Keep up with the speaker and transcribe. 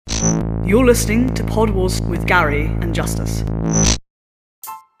You're listening to Pod Wars with Gary and Justice.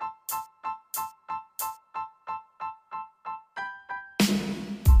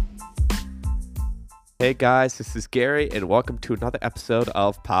 Hey guys, this is Gary, and welcome to another episode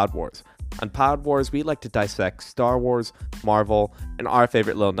of Pod Wars. On Pod Wars, we like to dissect Star Wars, Marvel, and our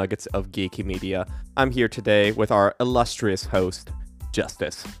favorite little nuggets of geeky media. I'm here today with our illustrious host,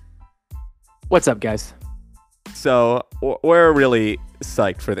 Justice. What's up, guys? So, we're really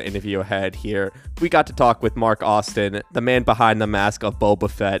psyched for the interview ahead here. We got to talk with Mark Austin, the man behind the mask of Boba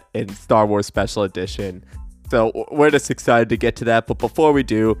Fett in Star Wars Special Edition. So, we're just excited to get to that, but before we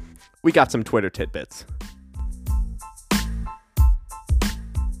do, we got some Twitter tidbits.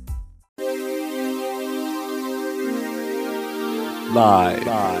 Live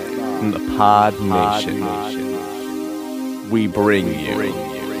from the Pod Nation, we bring you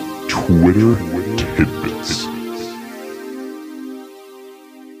Twitter tidbits.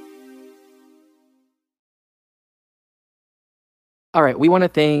 All right, we want to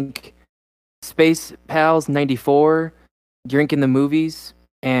thank Space Pals 94, Drink in the Movies,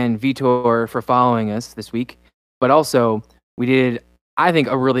 and Vitor for following us this week. But also, we did, I think,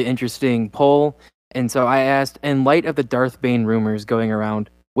 a really interesting poll. And so I asked, in light of the Darth Bane rumors going around,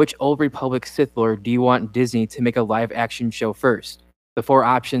 which Old Republic Sith Lord do you want Disney to make a live-action show first? The four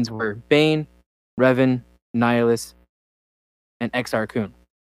options were Bane, Revan, Nihilus, and Exar Kun.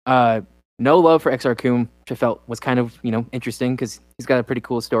 No love for Exar Kun, which I felt was kind of, interesting because he's got a pretty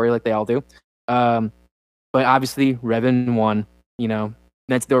cool story like they all do. But obviously, Revan won.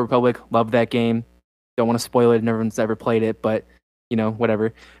 Knights of the Old Republic, love that game. Don't want to spoil it, and everyone's ever played it, but,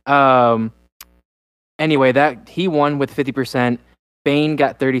 whatever. Anyway, that he won with 50%. Bane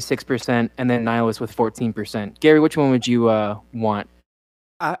got 36%, and then Nihilus with 14%. Gary, which one would you want?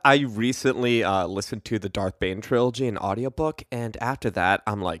 I recently listened to the Darth Bane trilogy in audiobook, and after that,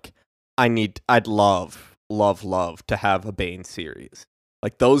 I'm like, I'd love to have a Bane series.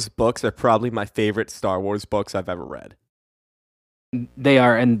 Like, those books are probably my favorite Star Wars books I've ever read. They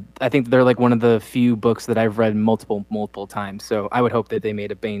are, and I think they're like one of the few books that I've read multiple times, so I would hope that they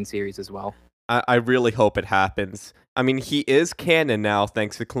made a Bane series as well. I really hope it happens. I mean, he is canon now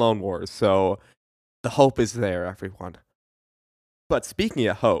thanks to Clone Wars, so the hope is there, everyone. But speaking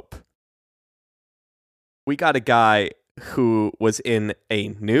of hope, we got a guy who was in A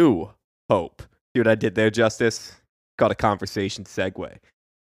New Hope. See what I did there, Justice? Got a conversation segue.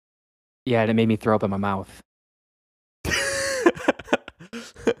 Yeah, and it made me throw up in my mouth.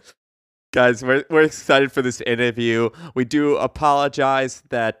 Guys, we're excited for this interview. We do apologize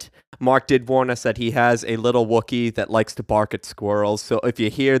that Mark did warn us that he has a little Wookiee that likes to bark at squirrels. So if you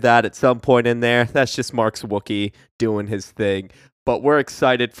hear that at some point in there, that's just Mark's Wookiee doing his thing. But we're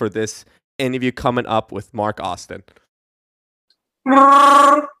excited for this interview coming up with Mark Austin.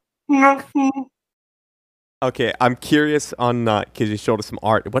 Okay, I'm curious on, because you showed us some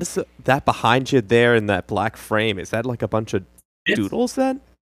art. What is that behind you there in that black frame? Is that like a bunch of doodles then?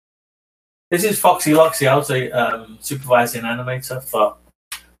 This is Foxy Loxy. I was a supervising animator for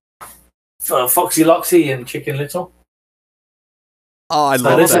Foxy Loxy and Chicken Little. Oh, I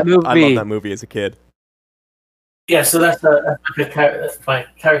love that. I love that movie as a kid. Yeah, so that's my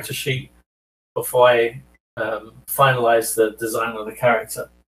character sheet before I finalized the design of the character.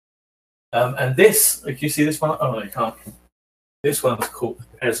 And this, like you see this one? Oh, no, you can't. This one's cool.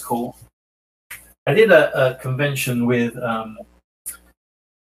 It's cool. I did a convention with,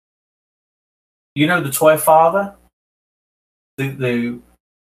 the Toy Father?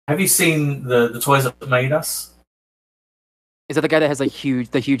 Have you seen the toys that made us? Is that the guy that has the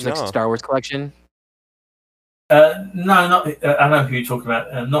huge No. Star Wars collection? No, not. I know who you're talking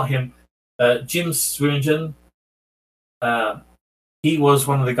about. Not him. Jim Swearingen. He was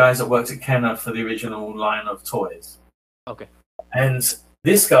one of the guys that worked at Kenner for the original line of toys. Okay. And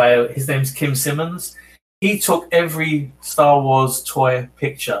this guy, his name's Kim Simmons. He took every Star Wars toy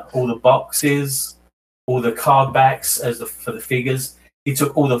picture, all the boxes, all the card backs for the figures. He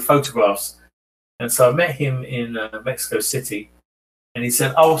took all the photographs. And so I met him in Mexico City. And he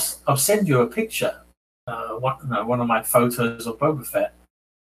said, I'll send you a picture, one of my photos of Boba Fett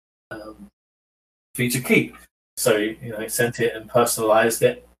for you to keep. So he sent it and personalized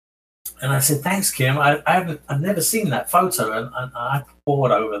it. And I said, thanks, Kim. I've never seen that photo. And I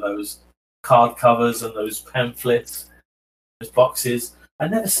pored over those card covers and those pamphlets, those boxes.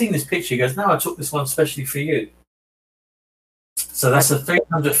 I'd never seen this picture. He goes, no, I took this one especially for you. So that's a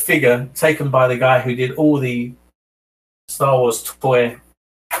 300 figure taken by the guy who did all the Star Wars toy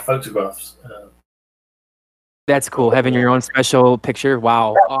photographs. That's cool, having your own special picture.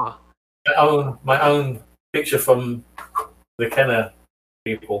 Wow. Oh. My own picture from the Kenner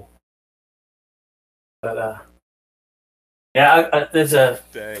people. But yeah, there's a.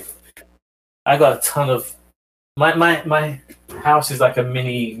 Dang. I got a ton of. My house is like a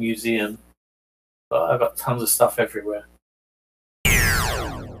mini museum. But I've got tons of stuff everywhere.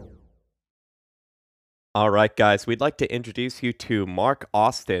 All right, guys, we'd like to introduce you to Mark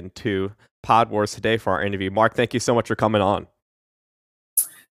Austin to Pod Wars today for our interview. Mark, thank you so much for coming on.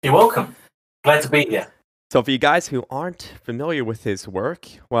 You're welcome. Glad to be here. So for you guys who aren't familiar with his work,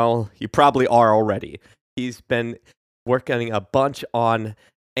 well, you probably are already. He's been working a bunch on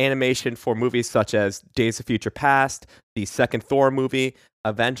animation for movies such as Days of Future Past, the second Thor movie,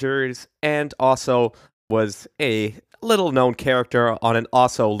 Avengers, and also was a little-known character on an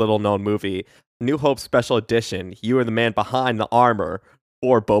also little-known movie, New Hope Special Edition. You are the man behind the armor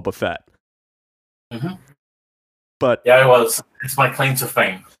for Boba Fett. Mm-hmm. But yeah, I was. It's my claim to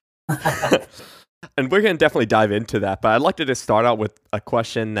fame. And we're going to definitely dive into that, but I'd like to just start out with a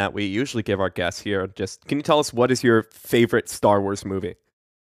question that we usually give our guests here. Just, can you tell us what is your favorite Star Wars movie?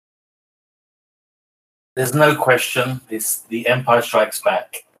 There's no question. It's The Empire Strikes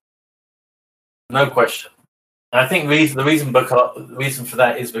Back. No question. And I think the reason for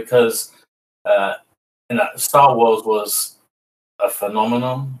that is because Star Wars was a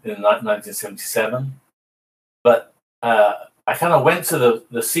phenomenon in 1977, but I kind of went to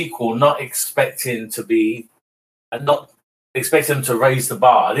the sequel not expecting to raise the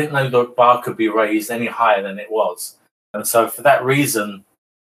bar. I didn't know the bar could be raised any higher than it was. And so for that reason,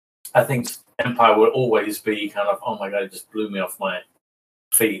 I think Empire will always be kind of, oh my God, it just blew me off my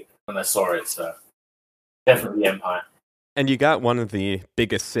feet when I saw it. So definitely Empire. And you got one of the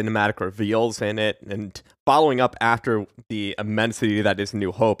biggest cinematic reveals in it, and following up after the immensity that is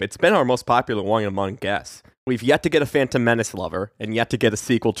New Hope, it's been our most popular one among guests. We've yet to get a Phantom Menace lover, and yet to get a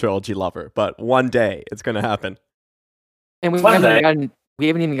sequel trilogy lover, but one day it's going to happen. And we haven't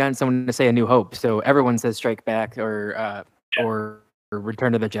even gotten someone to say A New Hope, so everyone says Strike Back or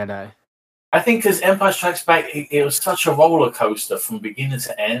Return of the Jedi. I think because Empire Strikes Back, it was such a roller coaster from beginning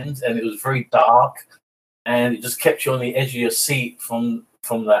to end, and it was very dark, and it just kept you on the edge of your seat from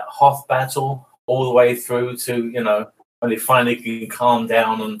that Hoth battle all the way through to, when they finally can calm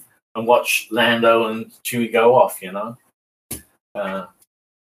down and watch Lando and Chewie go off, Yeah.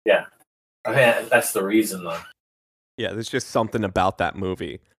 I think that's the reason, though. Yeah, there's just something about that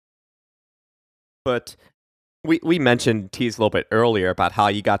movie. But we teased a little bit earlier about how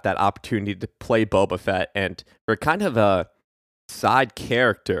you got that opportunity to play Boba Fett, and for kind of a side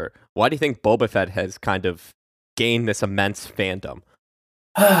character, why do you think Boba Fett has kind of gained this immense fandom?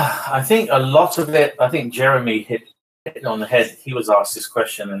 I think a lot of it, Jeremy hit it on the head. He was asked this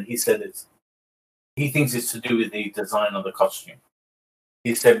question, and he said he thinks it's to do with the design of the costume.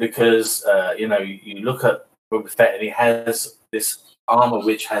 He said because, you look at Boba Fett and he has this armor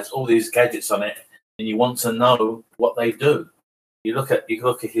which has all these gadgets on it, and you want to know what they do. You look at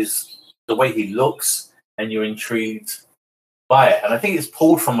the way he looks, and you're intrigued by it. And I think it's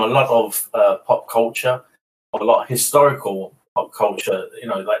pulled from a lot of pop culture, a lot of historical pop culture.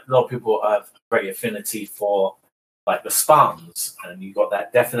 Like a lot of people have great affinity for like the Spartans, and you got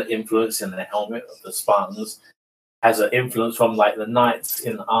that definite influence in the helmet of the Spartans. Has an influence from like the knights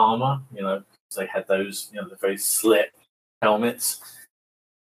in armor, they had those, the very slit helmets.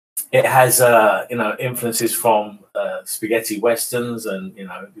 It has, influences from spaghetti westerns and,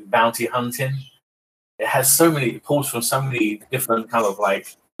 bounty hunting. It pulls from so many different kind of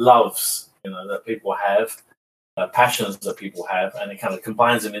like loves, that people have, passions that people have, and it kind of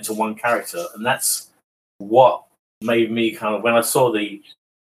combines them into one character. And that's what made me kind of, when I saw it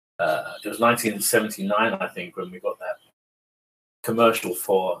was 1979, I think, when we got that commercial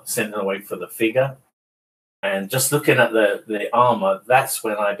for Sending Away for the Figure. And just looking at the armor, that's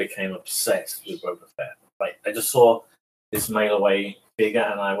when I became obsessed with Boba Fett. Like, I just saw this mail away figure,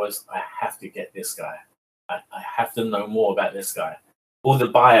 and I have to get this guy. I have to know more about this guy. All the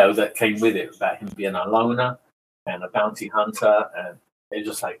bio that came with it, about him being a loner and a bounty hunter, and it's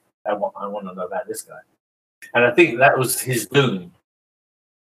just like, I want to know about this guy. And I think that was his doom,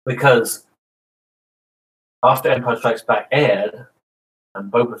 because after Empire Strikes Back aired,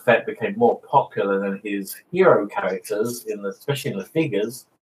 and Boba Fett became more popular than his hero characters, especially in the figures,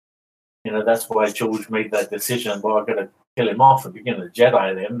 that's why George made that decision. Well, I'm going to kill him off and begin to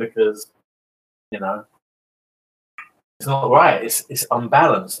Jedi him, because, it's not right. It's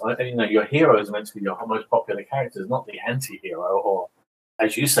unbalanced. Your hero is meant to be your most popular character, not the anti-hero, or,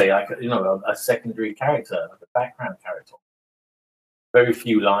 as you say, like a secondary character, like a background character. Very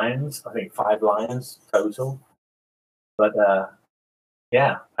few lines. I think 5 lines total. But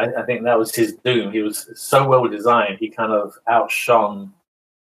I think that was his doom. He was so well designed. He kind of outshone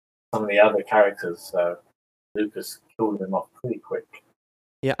some of the other characters. So Lucas killed them off pretty quick.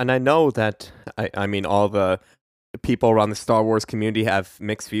 Yeah, and I know that I mean all the people around the Star Wars community have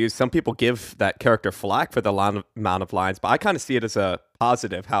mixed views. Some people give that character flack for the amount of lines, but I kind of see it as a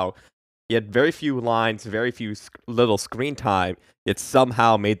positive. How he had very few lines, very few little screen time. It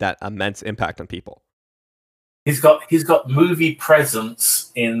somehow made that immense impact on people. He's got movie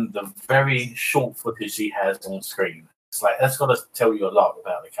presence in the very short footage he has on screen. It's like that's got to tell you a lot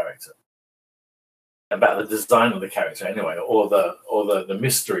about the character, about the design of the character, anyway, or the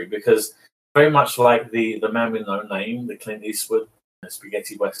mystery. Because very much like the Man with No Name, the Clint Eastwood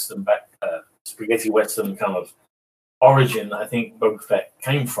spaghetti western kind of origin, I think Boba Fett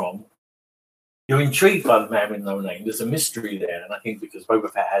came from. You're intrigued by the Man with No Name. There's a mystery there, and I think because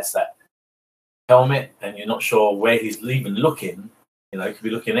Boba Fett has that helmet, and you're not sure where he's even looking. He could be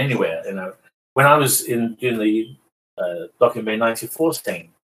looking anywhere. When I was doing the Docking Bay 94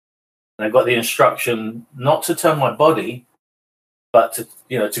 scene, and I got the instruction not to turn my body, but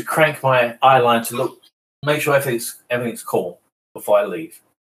to crank my eye line to make sure everything's cool before I leave.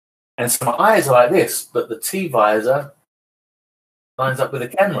 And so my eyes are like this, but the T-visor lines up with the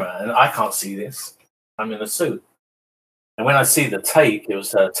camera, and I can't see this. I'm in a suit. And when I see the take, it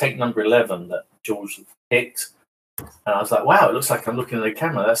was take number 11 that George picked. And I was like, wow, it looks like I'm looking at the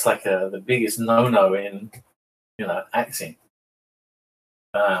camera. That's like the biggest no-no in, acting.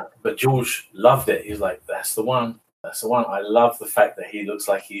 But George loved it. He was like, that's the one. That's the one. I love the fact that he looks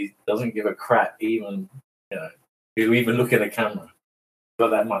like he doesn't give a crap even, even look at the camera. Got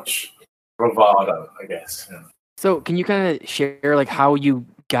that much bravado, I guess. So can you kind of share like how you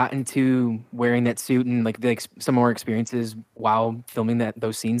got into wearing that suit and like some more experiences while filming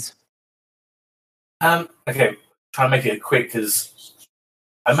those scenes? Okay, try and make it quick because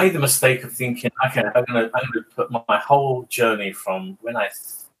I made the mistake of thinking, okay, I'm gonna put my whole journey from when I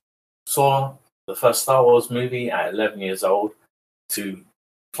saw the first Star Wars movie at 11 years old to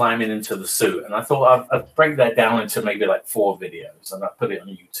climbing into the suit, and I thought I'd break that down into maybe like 4 videos, and I put it on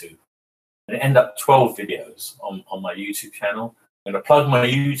YouTube, and it ended up 12 videos on my YouTube channel. I'm going to plug my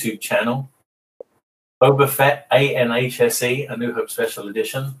YouTube channel, Boba Fett ANHSE, A New Hope Special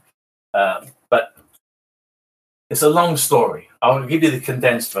Edition. But it's a long story. I'll give you the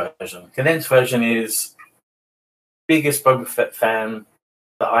condensed version. Condensed version is biggest Boba Fett fan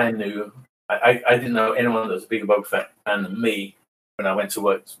that I knew. I didn't know anyone that was a bigger Boba Fett fan than me when I went to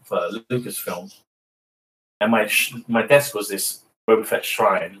work for Lucasfilm. And my desk was this Boba Fett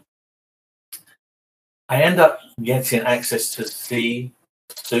shrine. I end up getting access to the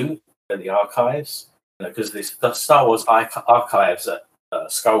suit at the archives, because the Star Wars archives at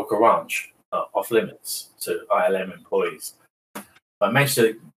Skywalker Ranch are off limits to ILM employees. I managed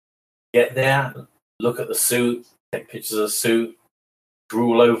to get there, look at the suit, take pictures of the suit,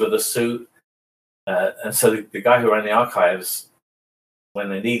 drool over the suit. And so the guy who ran the archives, when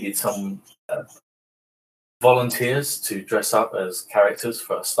they needed some volunteers to dress up as characters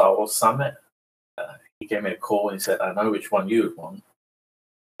for a Star Wars summit, he gave me a call and he said, I know which one you would want,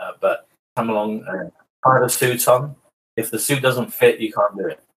 but come along and try the suit on. If the suit doesn't fit, you can't do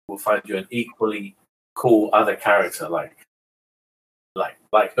it. We'll find you an equally cool other character, like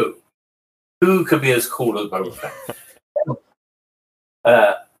who? Who could be as cool as Boba Fett?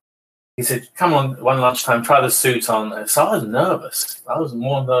 He said, come on, one lunchtime, try the suit on. So I was nervous. I was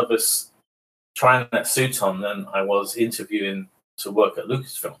more nervous trying that suit on than I was interviewing to work at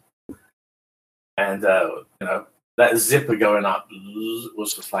Lucasfilm. And, that zipper going up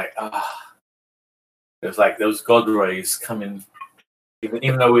was just like, It was like those God rays coming,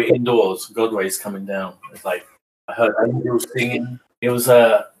 even though we're indoors, God rays coming down. It's like, I heard angels singing. It was,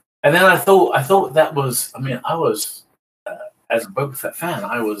 and then I thought that was, I was, as a Boba Fett fan,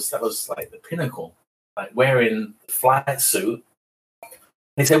 that was like the pinnacle, like wearing the flight suit.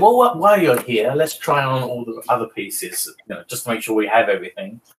 They said, well, while you're here, let's try on all the other pieces, just to make sure we have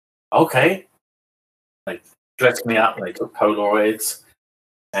everything. Okay. They dressed me up, they took Polaroids,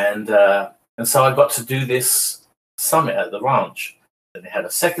 and so I got to do this summit at the ranch. Then they had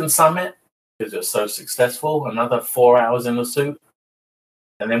a second summit because it was so successful, another 4 hours in the suit.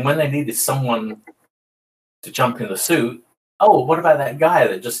 And then when they needed someone to jump in the suit, oh, what about that guy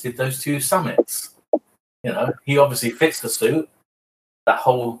that just did those 2 summits? He obviously fits the suit, that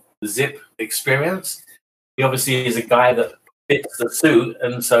whole zip experience. He obviously is a guy that fits the suit,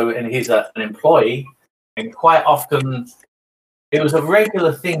 and he's an employee. And quite often, it was a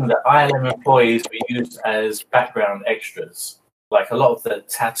regular thing that ILM employees were used as background extras. Like a lot of the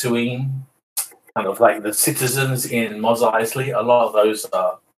Tatooine, kind of like the citizens in Mos Eisley, a lot of those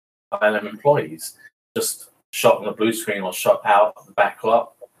are ILM employees, just shot on the blue screen or shot out of the back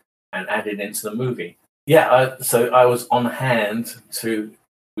lot. and added into the movie. Yeah, so I was on hand to.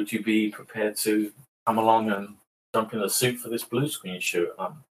 Would you be prepared to come along and jump in the suit for this blue screen shoot?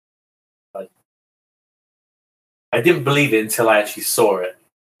 I didn't believe it until I actually saw it.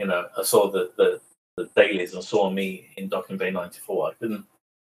 You know, I saw the dailies and saw me in Docking Bay 94. I couldn't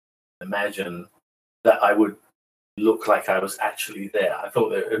imagine that I would look like I was actually there. I thought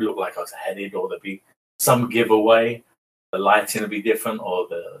that it would look like I was headed, or there'd be some giveaway, the lighting would be different, or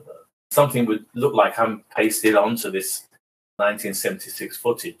something would look like I'm pasted onto this 1976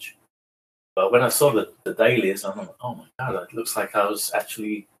 footage. But when I saw the dailies, I'm like, oh my God, it looks like I was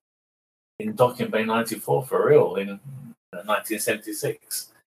actually in Docking Bay 94 for real in 1976.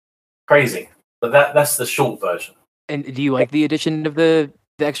 Crazy. But that's the short version. And do you like the addition of the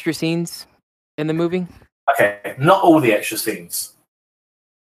extra scenes in the movie? Okay, not all the extra scenes.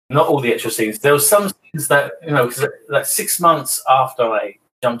 Not all the extra scenes. There were some scenes that, you know, because like 6 months after I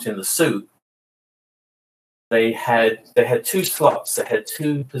jumped in the suit, they had 2 slots. They had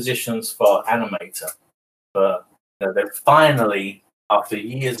 2 positions for animator. But you know, they finally, after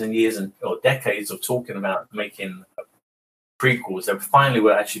years and years or decades of talking about making prequels, they finally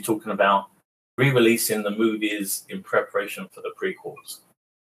were actually talking about re-releasing the movies in preparation for the prequels.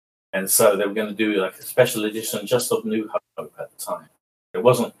 And so they were going to do like a special edition just of New Hope at the time. There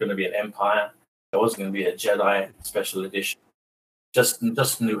wasn't going to be an Empire. There wasn't going to be a Jedi special edition. Just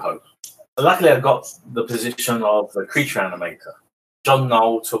New Hope. But luckily, I got the position of the creature animator. John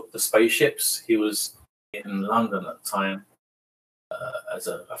Knoll took the spaceships. He was in London at the time as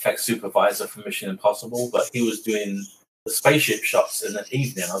an effects supervisor for Mission Impossible, but he was doing the spaceship shots in the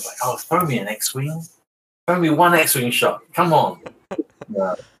evening. I was like, oh, throw me an X-Wing. Throw me one X-Wing shot. Come on.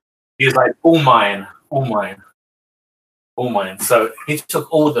 He was like, all mine. So he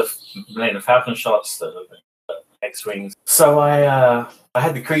took all the Millennium Falcon shots, the X-Wings. So I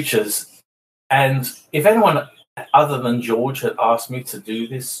had the creatures. And if anyone other than George had asked me to do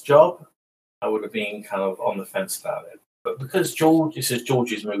this job, I would have been kind of on the fence about it. But because this is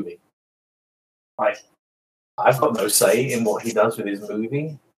George's movie, I've got no say in what he does with his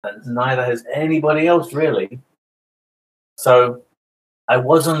movie, and neither has anybody else really. So I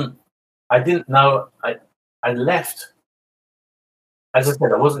didn't know, I left. As I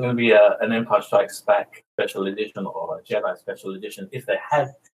said, I wasn't going to be an Empire Strikes Back special edition or a Jedi special edition. If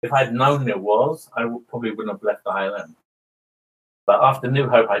I'd known there was, probably wouldn't have left ILM. But after New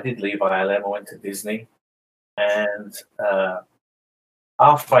Hope, I did leave ILM. I went to Disney. And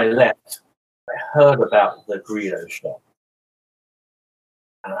after I left, I heard about the Greedo shot.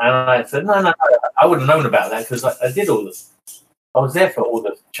 And I said, no, I would have known about that because I did all this. I was there for all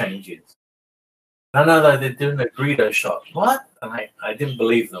the changes. I know that they're doing the Greedo shot. What? And I didn't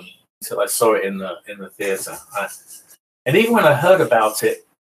believe them until I saw it in the theater. And even when I heard about it,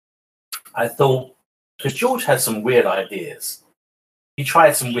 I thought, because George had some weird ideas. He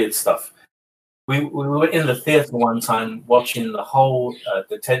tried some weird stuff. We were in the theater one time watching the whole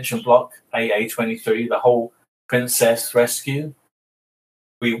detention block, AA-23, the whole Princess Rescue.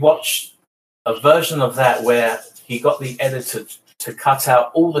 We watched a version of that where he got the editor to cut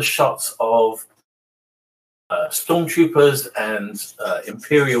out all the shots of stormtroopers and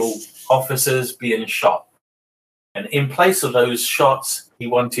Imperial officers being shot. And in place of those shots, he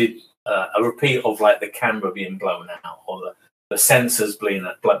wanted a repeat of like the camera being blown out or the sensors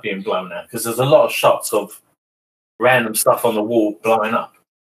being blown out, because there's a lot of shots of random stuff on the wall blowing up.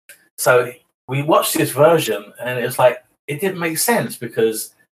 So we watched this version and it was like, it didn't make sense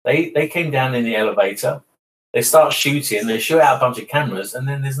because they came down in the elevator, they start shooting, they shoot out a bunch of cameras, and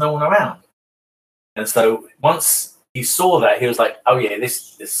then there's no one around. And so once he saw that, he was like, oh yeah,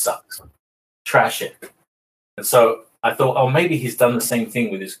 this sucks. Trash it. And so I thought, oh, maybe he's done the same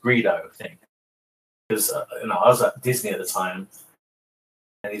thing with this Greedo thing. Because I was at Disney at the time,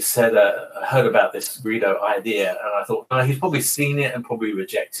 and he said, I heard about this Greedo idea, and I thought, no, he's probably seen it and probably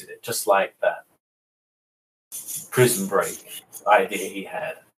rejected it, just like that Prison Break idea he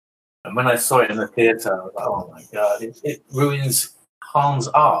had. And when I saw it in the theater, I was like, oh my God, it ruins Han's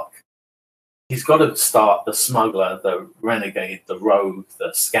arc. He's got to start the smuggler, the renegade, the rogue,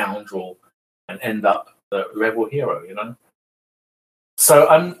 the scoundrel, and end up the rebel hero, you know? So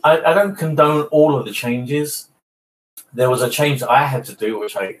I don't condone all of the changes. There was a change that I had to do,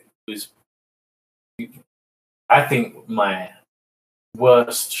 which I think my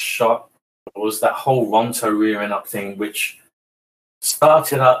worst shot was that whole Ronto rearing up thing, which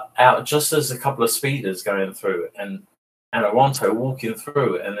started out just as a couple of speeders going through and a Ronto walking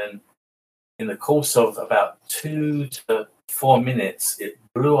through, and then in the course of about 2 to 4 minutes, it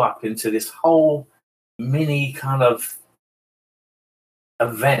blew up into this whole mini kind of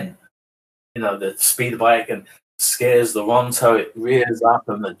event the speed bike and scares the Ronto. It rears up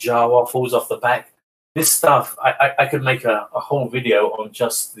and the Jawa falls off the back. This stuff, I could make a whole video on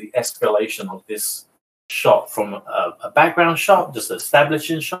just the escalation of this shot, from a background shot, just an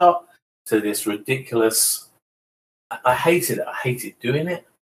establishing shot, to this ridiculous. I hated it. I hated doing it.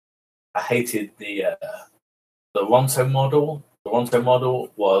 I hated the Ronto model. The Ronto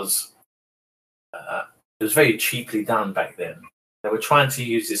model was it was very cheaply done back then. They were trying to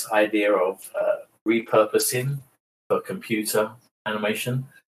use this idea of repurposing for computer animation.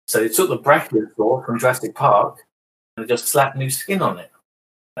 So they took the Brachiosaur from Jurassic Park and just slapped new skin on it.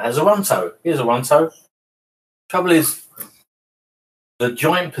 As a Ronto. Here's a Ronto. Trouble is, the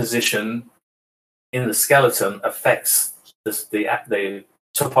joint position in the skeleton affects the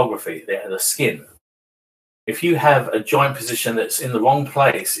topography, the skin. If you have a joint position that's in the wrong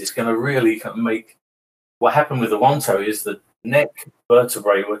place, it's going to really kind of make. What happened with the Ronto is the neck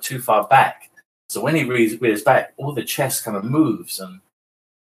vertebrae were too far back. So when he rears back, all the chest kind of moves, and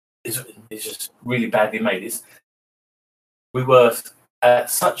it's just really badly made. We were at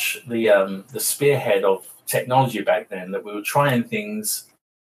such the spearhead of technology back then that we were trying things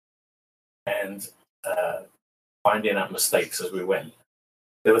and finding out mistakes as we went.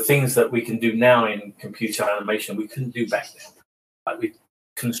 There were things that we can do now in computer animation we couldn't do back then. Like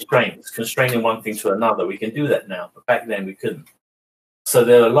constraining one thing to another. We can do that now, but back then we couldn't. So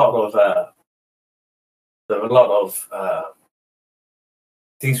there are a lot of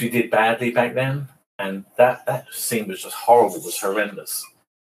things we did badly back then, and that scene was just horrible. It was horrendous.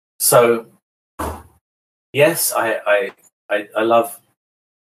 So yes, I love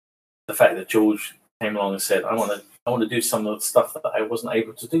the fact that George came along and said, I want to do some of the stuff that I wasn't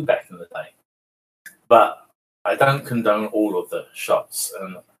able to do back in the day. But I don't condone all of the shots,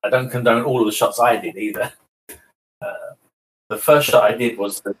 and I don't condone all of the shots I did either. The first shot I did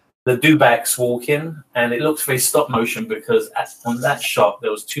was the Dewbacks walk in, and it looks very stop motion because on that shot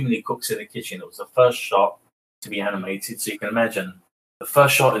there was too many cooks in the kitchen. It was the first shot to be animated, so you can imagine the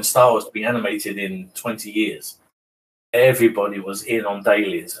first shot in Star Wars to be animated in 20 years. Everybody was in on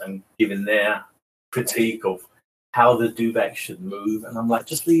dailies and giving their critique of how the Dewback should move, and I'm like,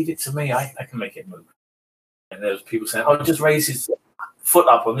 just leave it to me. I can make it move. And there was people saying, "Oh, just raise his foot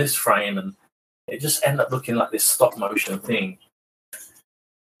up on this frame," and it just ended up looking like this stop motion thing.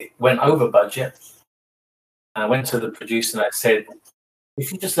 It went over budget. And I went to the producer and I said,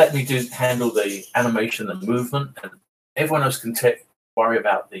 "If you just let me handle the animation and movement, and everyone else can worry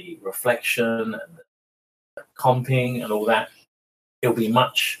about the reflection and the comping and all that, it'll be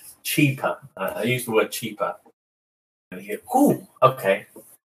much cheaper." I use the word cheaper. And he goes, "Cool, okay."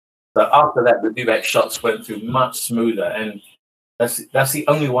 So after that, the Dewback shots went through much smoother, and that's the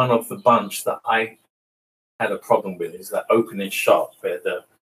only one of the bunch that I had a problem with, is that opening shot where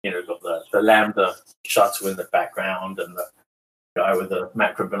got the lambda shutter in the background and the guy with the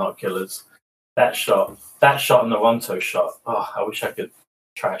macro binoculars. That shot and the Ronto shot. Oh, I wish I could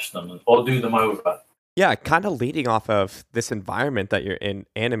trash them or do them over. Yeah, kind of leading off of this environment that you're in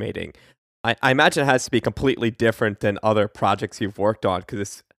animating. I imagine it has to be completely different than other projects you've worked on,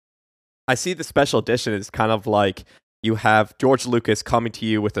 because I see the special edition is kind of like you have George Lucas coming to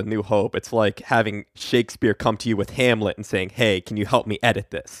you with A New Hope. It's like having Shakespeare come to you with Hamlet and saying, "Hey, can you help me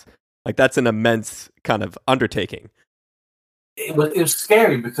edit this?" Like, that's an immense kind of undertaking. It was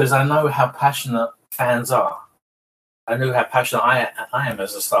scary because I know how passionate fans are. I know how passionate I am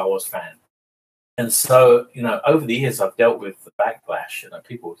as a Star Wars fan. And so, over the years, I've dealt with the backlash.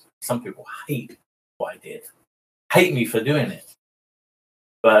 Some people hate what I did, hate me for doing it.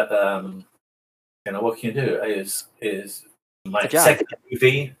 But what can you do? Is my second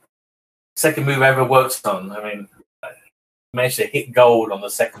movie I ever worked on. I mean, I managed to hit gold on the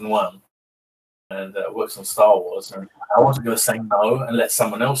second one, and worked on Star Wars. And I wasn't going to say no and let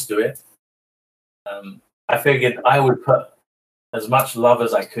someone else do it. I figured I would put as much love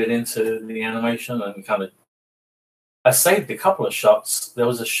as I could into the animation, and I saved a couple of shots.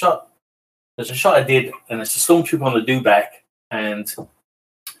 There's a shot I did, and it's a stormtrooper on the Dewback, and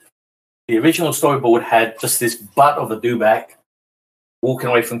the original storyboard had just this butt of a Dewback walking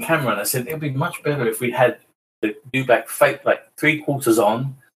away from camera, and I said it'd be much better if we had the Dewback fake, like 3/4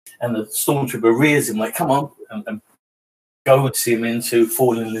 on, and the stormtrooper rears him like, "Come on," and goads him into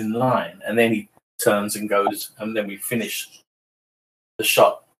falling in line, and then he turns and goes, and then we finish the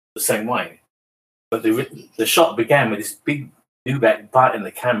shot the same way. But the shot began with this big Dewback butt in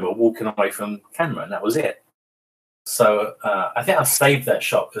the camera walking away from camera, and that was it. So I think I saved that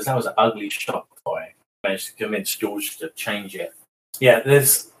shot because that was an ugly shot before I managed to convince George to change it. Yeah,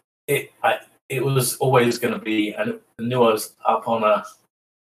 it was always going to be, I knew I was up on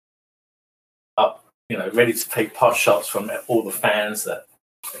up, ready to take pot shots from all the fans that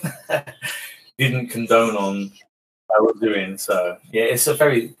didn't condone on what I was doing. So yeah, it's a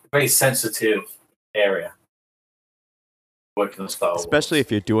very, very sensitive area working on Star Wars. Especially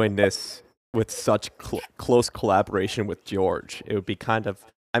if you're doing this with such close collaboration with George. It would be kind of,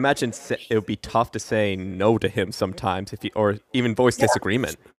 I imagine it would be tough to say no to him sometimes, or even voice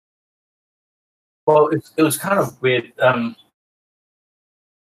disagreement. Well, it was kind of weird.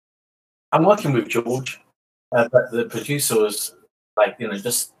 I'm working with George, but the producer was like,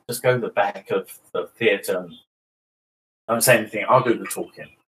 just go to the back of the theatre and don't say anything. I'll do the talking.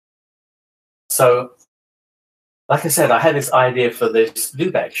 So, like I said, I had this idea for this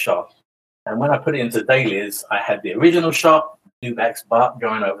Dewback shot. And when I put it into dailies, I had the original shot, Dewback's butt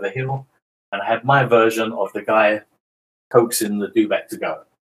going over the hill, and I had my version of the guy coaxing the Dewback to go.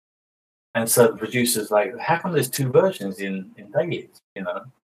 And so the producer's like, how come there's two versions in dailies,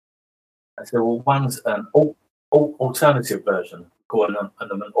 I said, well, one's an alternative version, called an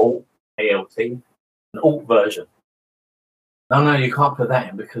alt, ALT, an alt version. No, you can't put that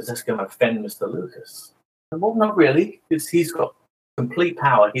in because that's going to offend Mr. Lucas. Said, well, not really, because he's got complete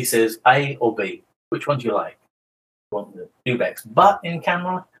power. He says A or B. Which one do you like? You want the Dewback's butt in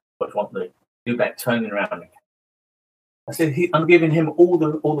camera, or do you want the Dewback turning around in camera? I said, I'm giving him all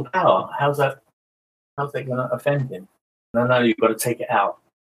the power. How's that going to offend him? No, you've got to take it out.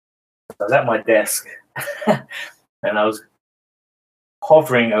 So I was at my desk, and I was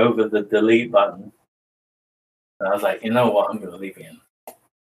hovering over the delete button. And I was like, you know what? I'm going to leave it in.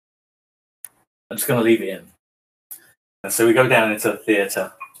 I'm just going to leave it in. And so we go down into the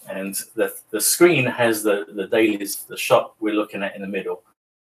theatre, and the screen has the dailies, the shot we're looking at in the middle.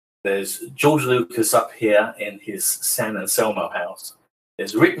 There's George Lucas up here in his San Anselmo house.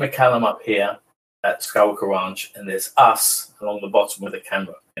 There's Rick McCallum up here at Skywalker Ranch, and there's us along the bottom with the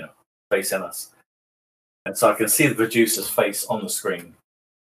camera, facing us. And so I can see the producer's face on the screen.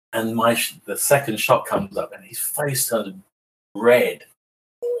 And the second shot comes up, and his face turns red.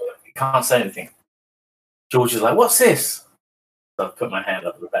 He can't say anything. George is like, "What's this?" So I put my hand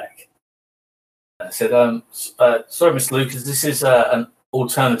up the back. And I said, "Sorry, Mr. Lucas, this is an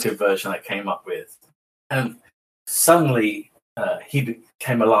alternative version I came up with." And suddenly he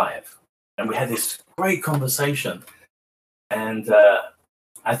became alive, and we had this great conversation. And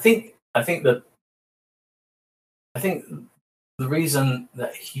I think the reason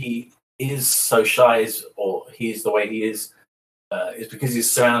that he is so shy or he's the way he is because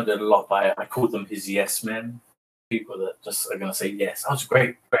he's surrounded a lot by, I call them his yes men, people that just are going to say yes. Oh, it's a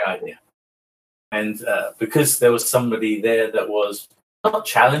great idea. And because there was somebody there that was not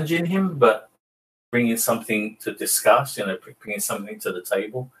challenging him, but bringing something to discuss, bringing something to the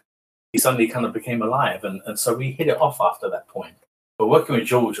table, he suddenly kind of became alive. And so we hit it off after that point. But working with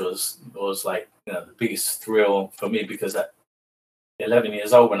George was like, the biggest thrill for me, because at 11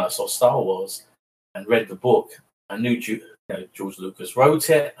 years old, when I saw Star Wars and read the book, I knew George Lucas wrote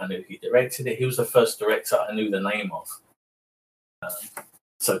it. I knew he directed it. He was the first director I knew the name of.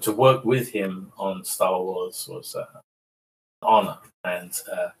 So to work with him on Star Wars was an honor. And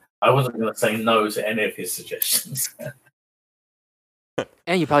I wasn't going to say no to any of his suggestions.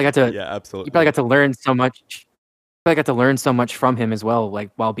 And you probably got to, absolutely. You probably got to learn so much. I got to learn so much from him as well,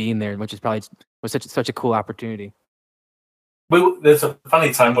 like while being there, which is probably was such a cool opportunity. There's a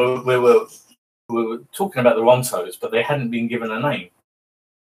funny time where we were talking about the Rontos, but they hadn't been given a name.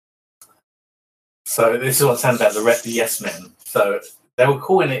 So this is what's happened about the yes men. So they were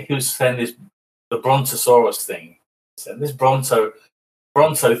calling it. He was saying the Brontosaurus thing. So this Bronto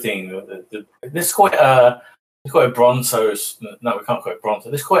thing. This quite a Brontos. No, we can't call it Bronto.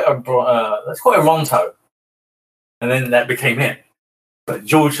 Let's call it a Ronto. And then that became it. But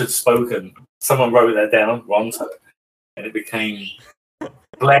George had spoken. Someone wrote that down, Ronto, and it became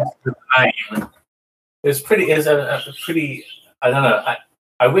blessed with the name. It's a pretty. I don't know.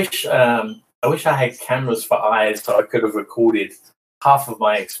 I wish I had cameras for eyes so I could have recorded half of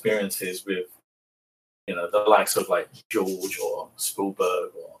my experiences with, the likes of like George or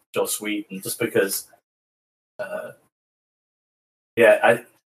Spielberg or Joss Whedon, just because.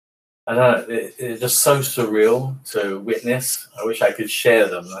 I don't know. It's just so surreal to witness. I wish I could share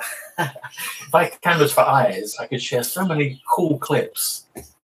them. If I had cameras for eyes, I could share so many cool clips.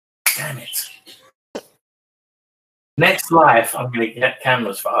 Damn it. Next life, I'm going to get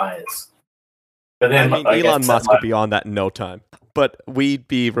cameras for eyes. But then Elon Musk would be on that in no time. But we'd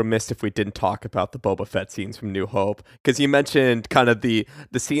be remiss if we didn't talk about the Boba Fett scenes from New Hope, because you mentioned kind of the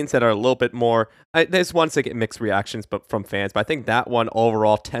scenes that are a little bit more. There's ones that get mixed reactions, but from fans. But I think that one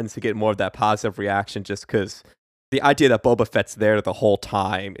overall tends to get more of that positive reaction, just because The idea that Boba Fett's there the whole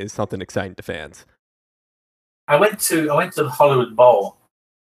time is something exciting to fans. I went to the Hollywood Bowl.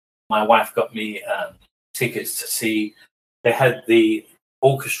 My wife got me tickets to see. They had the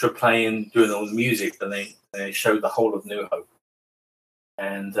orchestra playing, doing all the music, and they showed the whole of New Hope.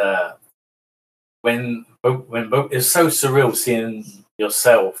 And when it's so surreal seeing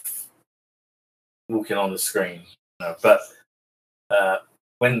yourself walking on the screen, but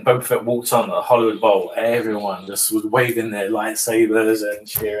when Boba Fett walked on the Hollywood Bowl, everyone just was waving their lightsabers and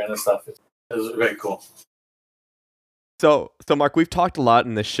cheering and stuff. It was very cool. So Mark, we've talked a lot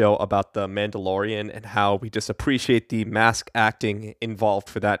in this show about The Mandalorian and how we just appreciate the mask acting involved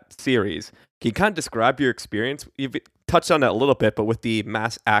for that series. Can you kind of describe your experience? You've touched on it a little bit, but with the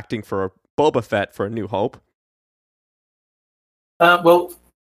mask acting for Boba Fett for A New Hope? Well,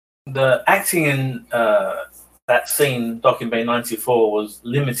 the acting in that scene, Docking Bay 94, was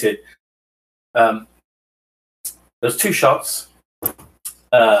limited. There's 2 shots.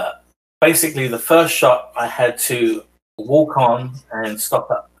 Basically, the first shot I had to walk on and stop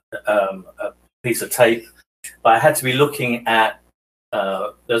at a piece of tape, but I had to be looking at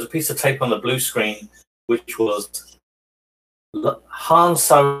there's a piece of tape on the blue screen which was Han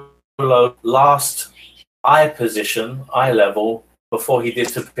Solo last eye position, eye level, before he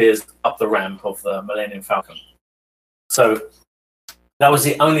disappears up the ramp of the Millennium Falcon. So that was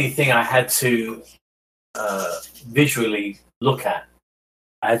the only thing I had to visually look at.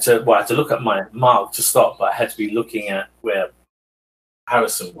 I had to look at my mark to stop, but I had to be looking at where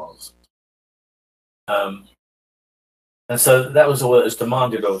Harrison was. And so that was all that was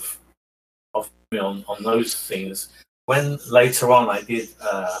demanded of me on those things. When later on I did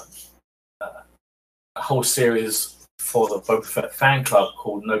a whole series for the Boba Fett fan club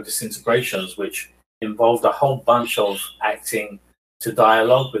called No Disintegrations, which involved a whole bunch of acting to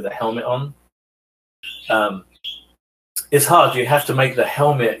dialogue with a helmet on. It's hard. You have to make the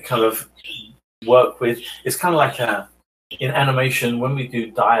helmet kind of work with. It's kind of like in animation when we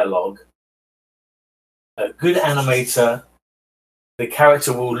do dialogue. A good animator, the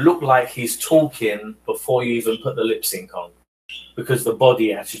character will look like he's talking before you even put the lip sync on, because the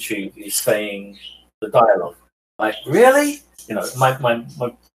body attitude is saying the dialogue. Like, really? My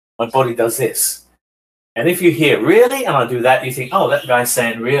body does this. And if you hear really, and I do that, you think, oh, that guy's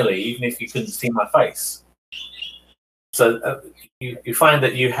saying really, even if you couldn't see my face. So you find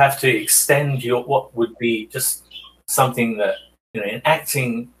that you have to extend your what would be just something that, in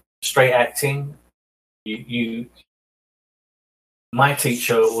acting, straight acting, my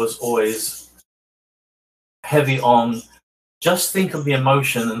teacher was always heavy on just think of the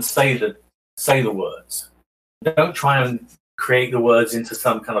emotion and say the words. Don't try and create the words into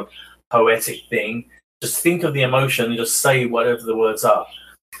some kind of poetic thing. Just think of the emotion and just say whatever the words are.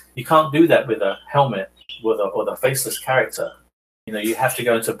 You can't do that with a helmet or the faceless character. You have to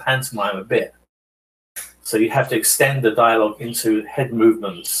go into pantomime a bit. So you have to extend the dialogue into head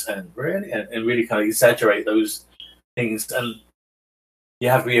movements and really kind of exaggerate those things. And you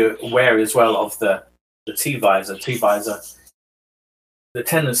have to be aware as well of the T-visor. T-visor, the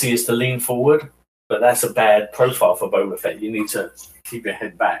tendency is to lean forward, but that's a bad profile for Boba Fett. You need to keep your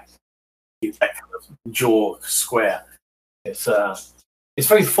head back, keep that kind of jaw square. It's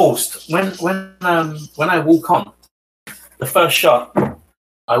very forced. When I walk on, the first shot,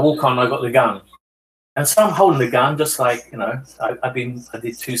 I walk on, I got the gun. And so I'm holding the gun, just like, I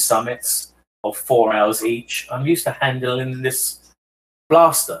did 2 summits of 4 hours each. I'm used to handling this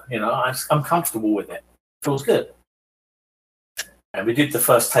blaster, I'm comfortable with it. Feels good. And we did the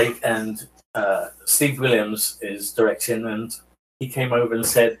first take, and Steve Williams is directing, and he came over and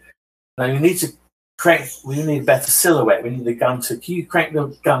said, now you need to we need a better silhouette. We need the gun can you crank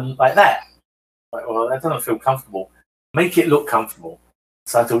the gun like that? Like, well, that doesn't feel comfortable. Make it look comfortable.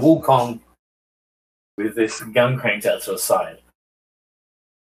 So I had to walk on with this gun cranked out to the side.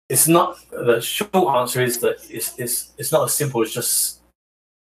 It's not, the short answer is that it's not as simple as just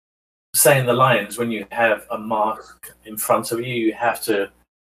saying the lines. When you have a mask in front of you, you have to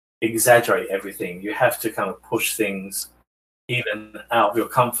exaggerate everything. You have to kind of push things even out of your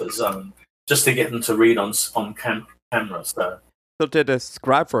comfort zone, just to get them to read on camera. So to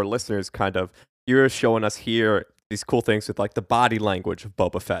describe for our listeners, kind of, you're showing us here these cool things with like the body language of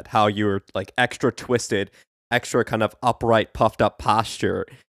Boba Fett, how you're like extra twisted, extra kind of upright, puffed up posture.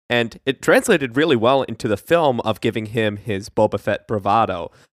 And it translated really well into the film of giving him his Boba Fett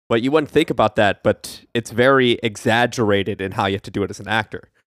bravado. But you wouldn't think about that, but it's very exaggerated in how you have to do it as an actor.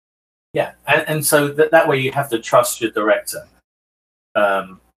 Yeah, and so that way you have to trust your director.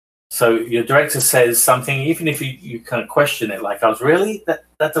 So your director says something, even if you kind of question it, like, I was really, that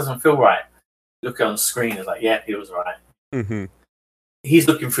doesn't feel right. look on screen, it's like, yeah, he was right. Mm-hmm. He's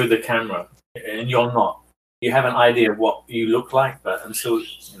looking through the camera, and you're not. You have an idea of what you look like, but until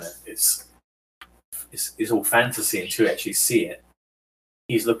it's all fantasy until you actually see it.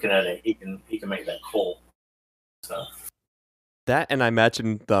 He's looking at it. He can make that call. So That, and I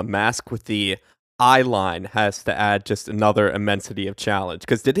imagine the mask with the eye line has to add just another immensity of challenge.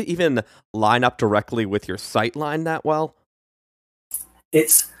 Because did it even line up directly with your sight line that well?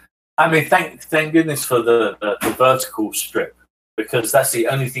 I mean, thank goodness for the vertical strip, because that's the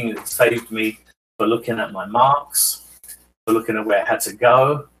only thing that saved me for looking at my marks, for looking at where I had to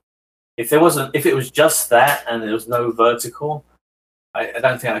go. If it was just that and there was no vertical, I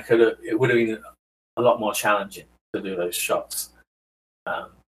don't think I could have. It would have been a lot more challenging to do those shots.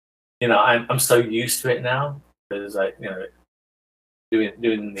 I'm so used to it now because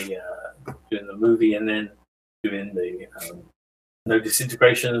doing the movie and then doing the No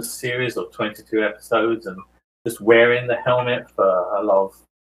Disintegration series of 22 episodes and just wearing the helmet for a lot of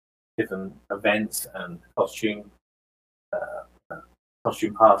different events and costume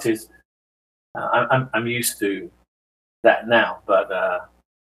parties. I'm used to that now, but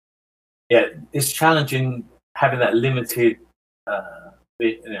it's challenging having that limited.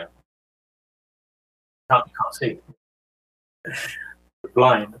 You can't see.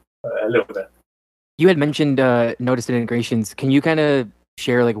 Blind a little bit. You had mentioned No Disintegrations. Can you kind of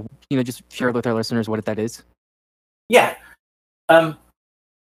share, just share with our listeners what that is? Yeah. Well,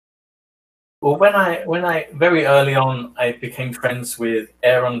 when I very early on, I became friends with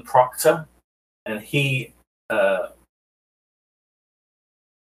Aaron Proctor, and he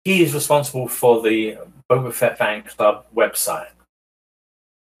is responsible for the Boba Fett Fan Club website.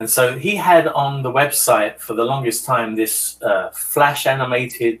 And so he had on the website for the longest time this flash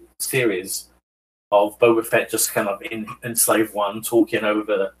animated series of Boba Fett just kind of in Slave One talking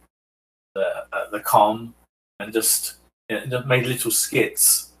over the comm and just made little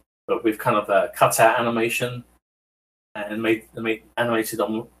skits, but with kind of a cutout animation and made animated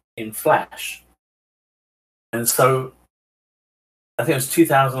in Flash. And so I think it was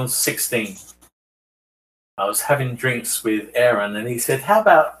 2016. I was having drinks with Aaron, and he said, "How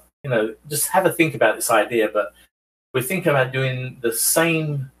about just have a think about this idea? But we're thinking about doing the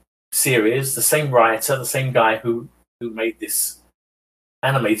same series, the same writer, the same guy who made this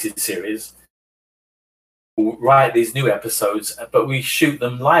animated series, will write these new episodes, but we shoot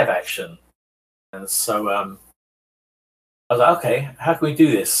them live action." And so I was like, "Okay, how can we do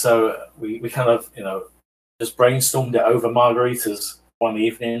this?" So we kind of just brainstormed it over margaritas one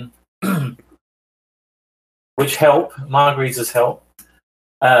evening. Which help, margaritas help.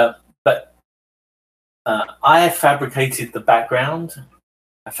 But I fabricated the background.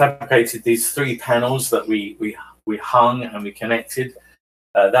 I fabricated these 3 panels that we hung and we connected.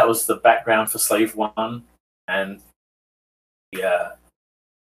 That was the background for Slave One, and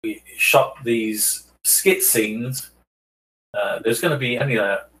we shot these skit scenes. There's going to be only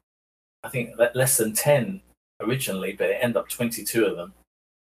I think less than 10 originally, but it ended up 22 of them.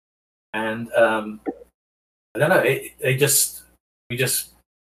 And I don't know.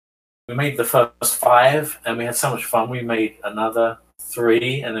 We made the first 5, and we had so much fun. We made another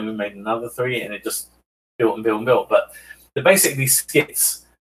 3, and then we made another 3, and it just built and built and built. But they're basically skits.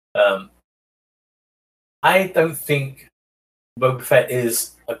 I don't think Boba Fett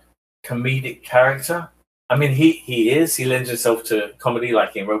is a comedic character. I mean, he is. He lends himself to comedy,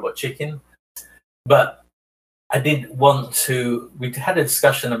 like in Robot Chicken. But I didn't want to. We had a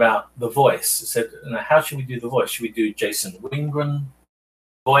discussion about the voice. I said, how should we do the voice? Should we do Jason Wingren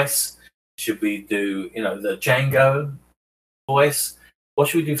voice? Should we do, the Django voice? What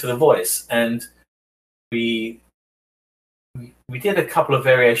should we do for the voice? And we did a couple of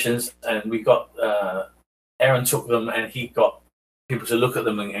variations, and we got Aaron took them, and he got people to look at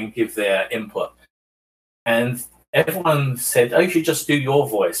them and give their input. And everyone said, "Oh, you should just do your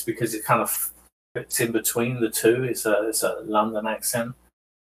voice because it kind of fits in between the two. It's a London accent.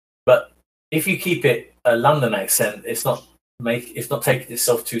 But if you keep it a London accent, it's not taking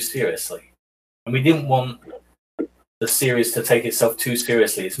itself too seriously. And we didn't want the series to take itself too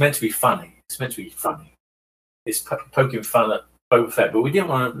seriously. It's meant to be funny. It's poking fun at Boba Fett, but we didn't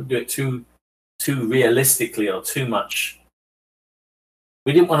want to do it too realistically or too much.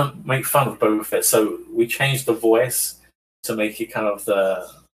 We didn't want to make fun of Boba Fett, so we changed the voice to make it kind of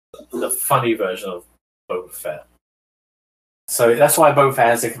the funny version of Boba Fett. So that's why Boba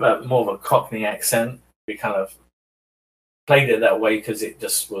Fett has more of a Cockney accent. We kind of played it that way because it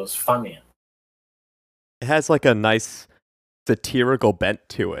just was funnier. It has like a nice satirical bent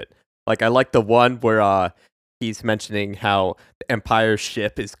to it. Like I like the one where he's mentioning how Empire's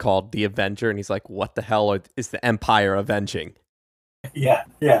ship is called the Avenger, and he's like, "What the hell is the Empire avenging?" Yeah.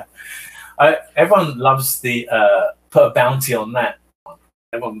 Everyone loves the put a bounty on that.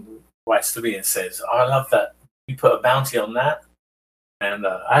 Everyone writes to me and says, "I love that you put a bounty on that." And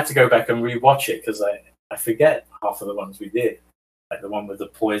I had to go back and rewatch it because I forget half of the ones we did, like the one with the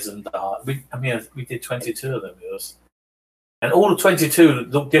poison dart. We did 22 of them. And all the 22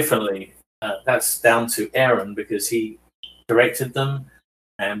 look differently. That's down to Aaron because he directed them,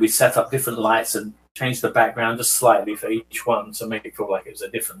 and we set up different lights and changed the background just slightly for each one to make it feel like it was a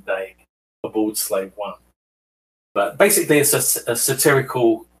different day aboard Slave One. But basically, it's a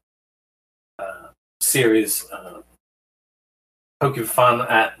satirical series poking fun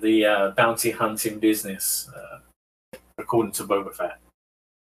at the bounty hunting business, according to Boba Fett.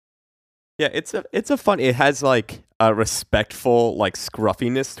 Yeah, it's a fun. It has like a respectful like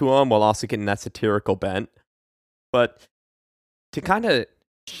scruffiness to him while also getting that satirical bent. But to kind of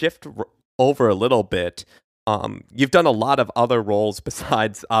shift over a little bit, you've done a lot of other roles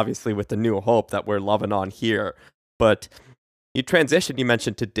besides obviously with the New Hope that we're loving on here. But you transitioned, you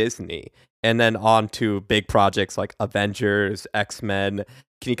mentioned, to Disney and then on to big projects like Avengers, X-Men.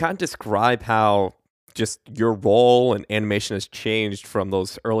 Can you kind of describe how just your role in animation has changed from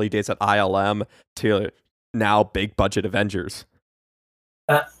those early days at ILM to now big budget Avengers?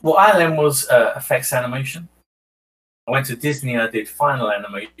 Well, ILM was effects animation. I went to Disney. I did final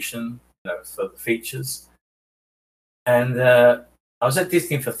animation, for the features, and I was at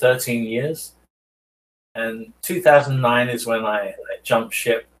Disney for 13 years. And 2009 is when I jumped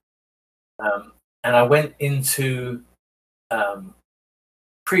ship, and I went into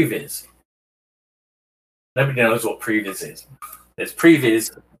Previs. Nobody knows what Previs is. There's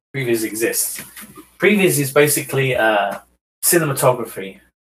Previs. Previs exists. Previs is basically cinematography.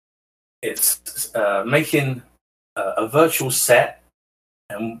 It's making a virtual set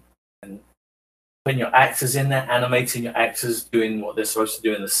and putting your actors in there, animating your actors doing what they're supposed to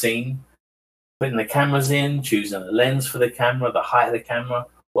do in the scene, putting the cameras in, choosing a lens for the camera, the height of the camera,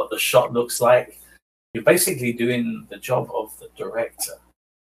 what the shot looks like. You're basically doing the job of the director.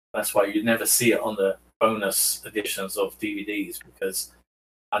 That's why you never see it on the bonus editions of DVDs, because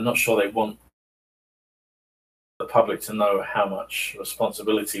I'm not sure they want the public to know how much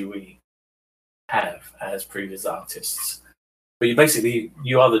responsibility we have as previous artists. But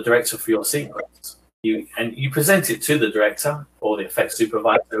you are the director for your sequence. You present it to the director or the effects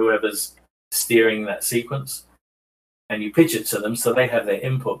supervisor, whoever's steering that sequence, and you pitch it to them so they have their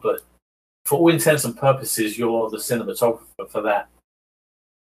input. But for all intents and purposes, you're the cinematographer for that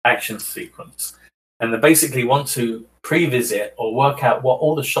action sequence. And they basically want to pre-visit or work out what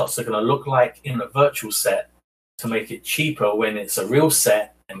all the shots are going to look like in a virtual set to make it cheaper when it's a real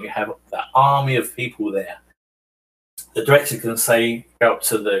set and you have that army of people there. The director can go up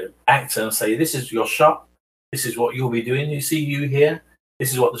to the actor and say, "This is your shot. This is what you'll be doing. You see you here.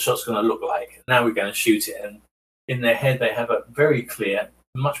 This is what the shot's going to look like. Now we're going to shoot it." And in their head, they have a very clear,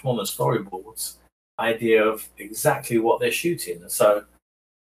 much more than storyboards, idea of exactly what they're shooting. And so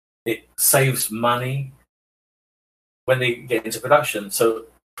it saves money when they get into production. So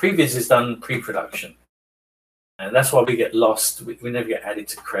previous is done pre-production. And that's why we get lost. We never get added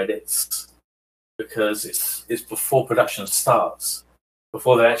to credits because it's before production starts,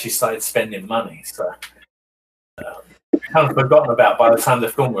 before they actually started spending money. So kind of forgotten about by the time the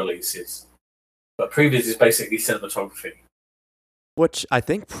film releases. But previs is basically cinematography. Which I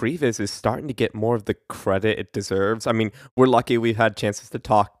think Previs is starting to get more of the credit it deserves. I mean, we're lucky we've had chances to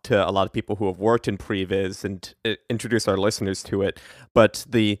talk to a lot of people who have worked in Previs and introduce our listeners to it. But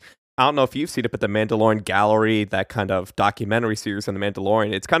I don't know if you've seen it, but the Mandalorian Gallery, that kind of documentary series on the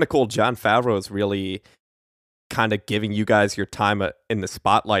Mandalorian, it's kind of cool. Jon Favreau is really kind of giving you guys your time in the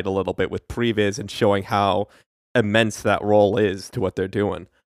spotlight a little bit with Previs and showing how immense that role is to what they're doing.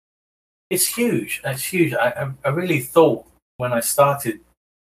 It's huge. It's huge. I really thought when I started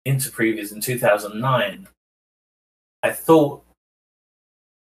into Previs in 2009, I thought,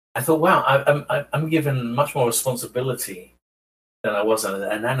 wow, I'm given much more responsibility than I was an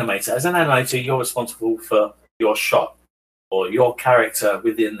animator. As an animator, you're responsible for your shot or your character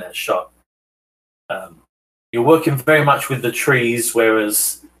within that shot. You're working very much with the trees,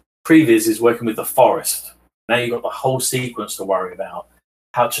 whereas Previs is working with the forest. Now you've got the whole sequence to worry about,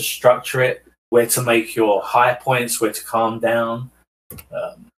 how to structure it, where to make your high points, where to calm down.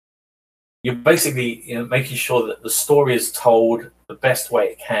 You're basically making sure that the story is told the best way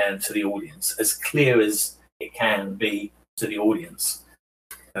it can to the audience, as clear as it can be to the audience.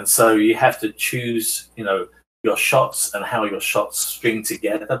 And so you have to choose, your shots and how your shots string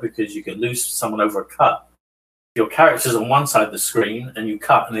together, because you can lose someone over a cut. your character's on one side of the screen and you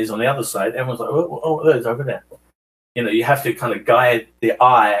cut and he's on the other side, everyone's like, oh, there's over there. You know, you have to kind of guide the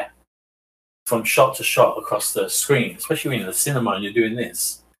eye from shot to shot across the screen, especially when you're in the cinema and you're doing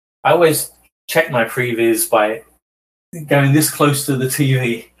this. I always check my previs by going this close to the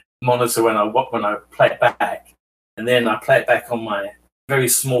TV monitor when I play it back, and then I play it back on my very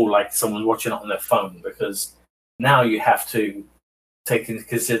small, like someone's watching it on their phone, because now you have to take into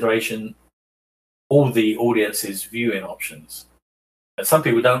consideration all the audience's viewing options. And some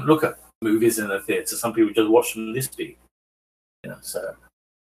people don't look at movies in the theater. Some people just watch them this big. You know, so.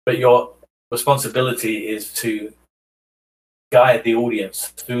 But your responsibility is to guide the audience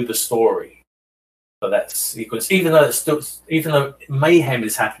through the story for that sequence, even though mayhem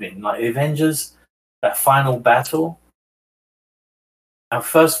is happening, like Avengers, that final battle. Our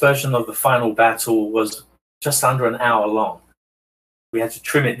first version of the final battle was just under an hour long. We had to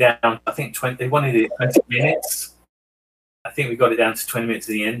trim it down. I think they wanted it 20 minutes. I think we got it down to 20 minutes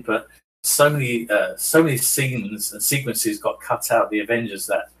at the end, but so many scenes and sequences got cut out of the Avengers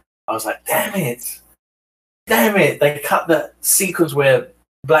that I was like, damn it, they cut the sequence where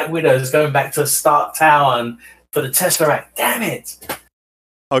Black Widow is going back to Stark Tower and for the Tesseract. Damn it.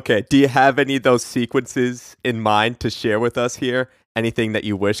 Okay, do you have any of those sequences in mind to share with us here? Anything that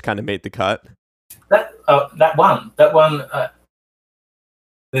you wish kind of made the cut? That one,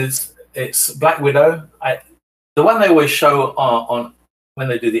 it's Black Widow. The one they always show on when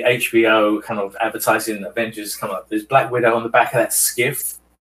they do the HBO kind of advertising Avengers come up. There's Black Widow on the back of that skiff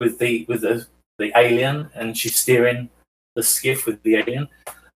with the alien, and she's steering the skiff with the alien.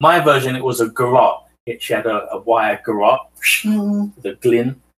 My version, it was a garrote. She had a wire garrote with a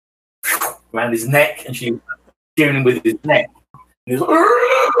glint around his neck, and she was steering him with his neck. He was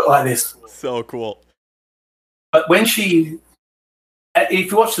like this. So cool. But when if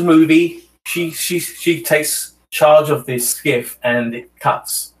you watch the movie, she takes charge of this skiff and it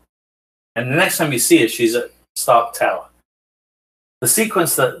cuts. And the next time you see her, she's at Stark Tower. The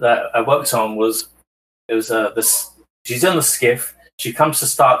sequence that I worked on was she's on the skiff. She comes to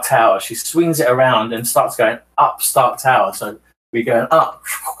Stark Tower. She swings it around and starts going up Stark Tower. So we're going up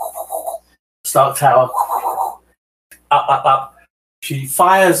Stark Tower, up. She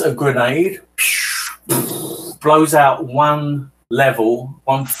fires a grenade, blows out one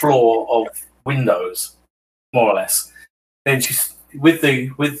floor of windows, more or less. Then she, with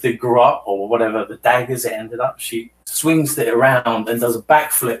the garrote or whatever, the daggers it ended up, she swings it around and does a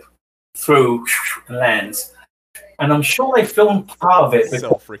backflip through and lands. And I'm sure they filmed part of it.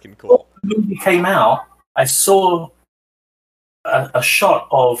 So freaking cool. When the movie came out, I saw a shot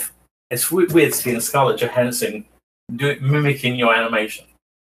of, it's weird seeing Scarlett Johansson mimicking your animation,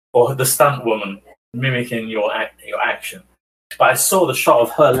 or the stunt woman mimicking your action. But I saw the shot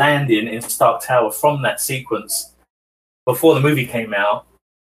of her landing in Stark Tower from that sequence before the movie came out,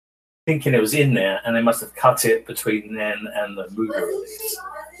 thinking it was in there, and they must have cut it between then and the movie release.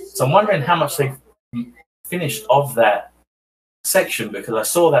 So I'm wondering how much they finished of that section, because I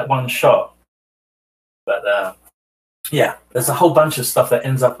saw that one shot. But yeah, there's a whole bunch of stuff that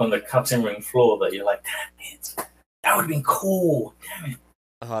ends up on the cutting room floor that you're like, damn it, that would have been cool. Damn it.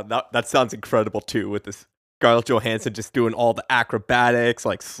 That sounds incredible too, with this Scarlett Johansson just doing all the acrobatics,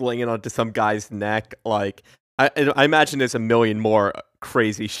 like slinging onto some guy's neck. Like I imagine there's a million more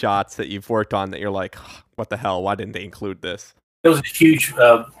crazy shots that you've worked on that you're like, what the hell? Why didn't they include this? There was a huge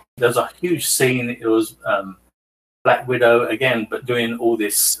scene. It was Black Widow again, but doing all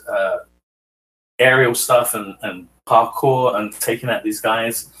this aerial stuff and parkour and taking out these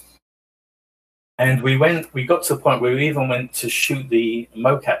guys. And we got to the point where we even went to shoot the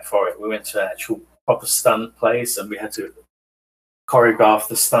mocap for it. We went to an actual proper stunt place, and we had to choreograph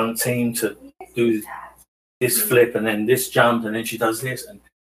the stunt team to do this flip and then this jump, and then she does this, and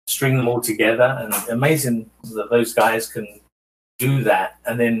string them all together. And amazing that those guys can do that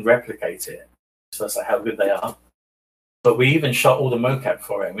and then replicate it. So that's like how good they are. But we even shot all the mocap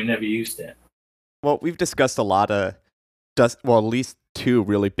for it, and we never used it. Well, we've discussed a lot of, at least 2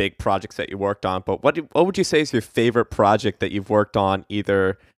 really big projects that you worked on. But what would you say is your favorite project that you've worked on,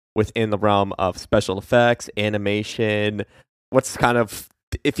 either within the realm of special effects, animation? What's kind of,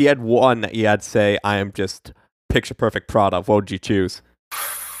 if you had one that you had to say, I am just picture perfect proud of, what would you choose?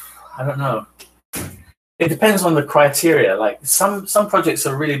 I don't know. It depends on the criteria. Like some projects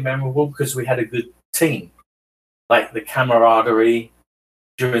are really memorable because we had a good team, like the camaraderie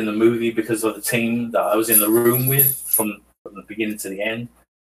during the movie because of the team that I was in the room with from the beginning to the end.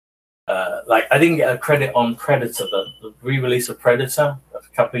 Like I didn't get a credit on Predator, the re-release of Predator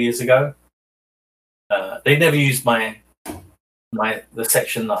a couple of years ago. They never used the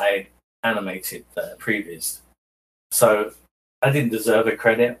section that I animated previous. So I didn't deserve a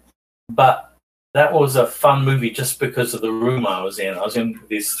credit, but that was a fun movie just because of the room I was in. I was in with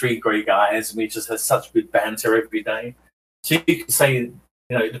these three great guys, and we just had such good banter every day. So you could say,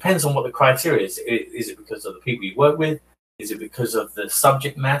 it depends on what the criteria is. Is it because of the people you work with? Is it because of the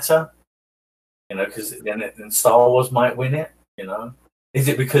subject matter? Because then Star Wars might win it. Is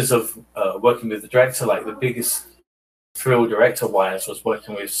it because of working with the director? Like the biggest thrill director-wise was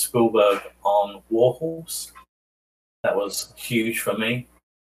working with Spielberg on Warhorse. That was huge for me.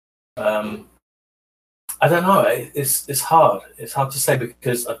 I don't know. It's hard. It's hard to say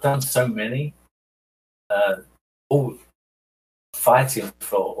because I've done so many. All fighting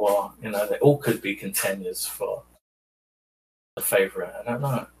for, or they all could be contenders for the favorite. I don't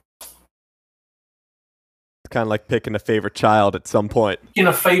know. It's kind of like picking a favorite child at some point.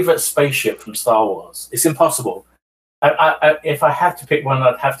 A favorite spaceship from Star Wars. It's impossible. If I have to pick one,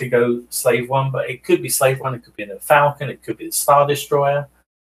 I'd have to go Slave One, but it could be Slave One. It could be the Falcon. It could be the Star Destroyer.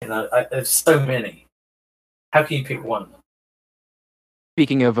 There's so many. How can you pick one?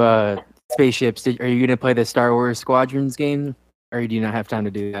 Speaking of spaceships, are you going to play the Star Wars Squadrons game, or do you not have time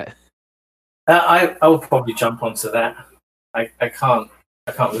to do that? I will probably jump onto that. I can't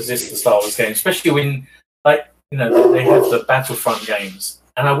resist the Star Wars game, especially when they have the Battlefront games,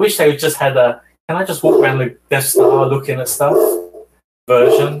 and I wish they would just had a can I just walk around the Death Star looking at stuff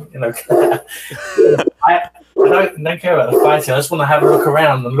version. I don't care about the fighting. I just want to have a look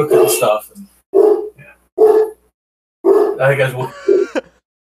around and look at the stuff. And, there goes.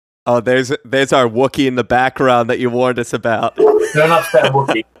 Oh, there's our Wookiee in the background that you warned us about. Don't upset a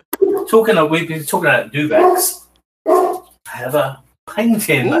Wookiee. We've been talking about duvaks. I have a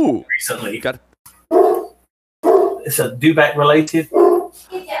painting recently. It's a duvak related.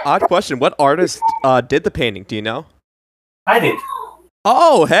 Odd question. What artist did the painting? Do you know? I did.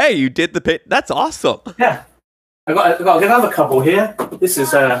 Oh, hey, you did the paint. That's awesome. Yeah. I got another couple here. This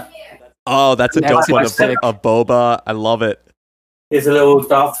is Oh, that's a dope one of Boba. I love it. Here's a little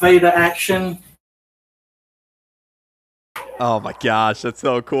Darth Vader action. Oh my gosh, that's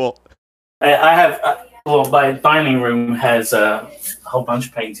so cool. I have, my dining room has a whole bunch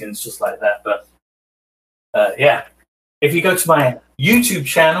of paintings just like that. But yeah, if you go to my YouTube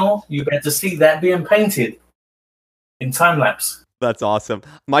channel, you get to see that being painted in time lapse. That's awesome.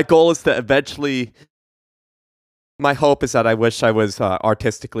 My goal is to eventually. My hope is that I wish I was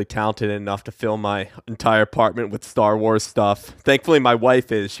artistically talented enough to fill my entire apartment with Star Wars stuff. Thankfully, my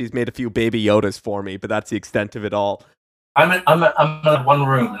wife is. She's made a few Baby Yodas for me, but that's the extent of it all. I'm in one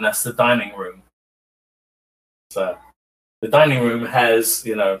room, and that's the dining room. So the dining room has,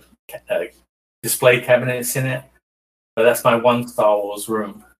 display cabinets in it, but that's my one Star Wars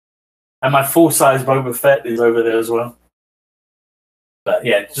room. And my full-size Boba Fett is over there as well. But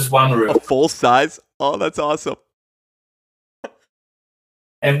yeah, just one room. A full size? Oh, that's awesome.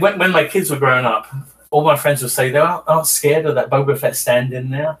 And when my kids were growing up, all my friends would say they aren't scared of that Boba Fett standing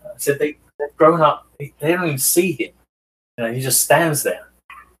there. I said they've grown up. They don't even see him. He just stands there.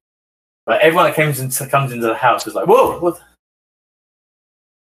 But everyone that comes into the house is like, whoa, what?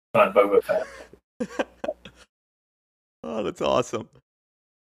 Like Boba Fett. Oh, that's awesome.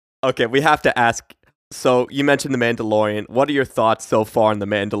 Okay, we have to ask. So you mentioned The Mandalorian. What are your thoughts so far in the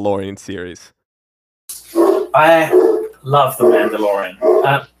Mandalorian series? I love The Mandalorian.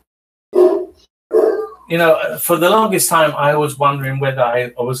 For the longest time, I was wondering whether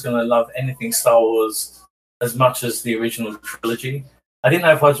I was going to love anything Star Wars as much as the original trilogy. I didn't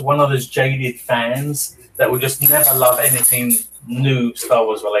know if I was one of those jaded fans that would just never love anything new Star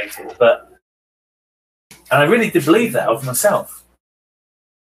Wars related. And I really did believe that of myself.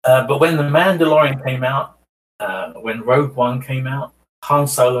 But when The Mandalorian came out, when Rogue One came out, Han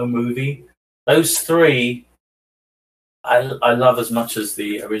Solo movie, those three I love as much as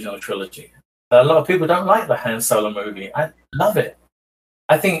the original trilogy. A lot of people don't like the Han Solo movie. I love it.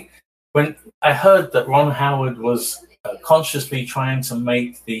 I think when I heard that Ron Howard was consciously trying to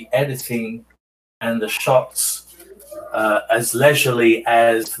make the editing and the shots as leisurely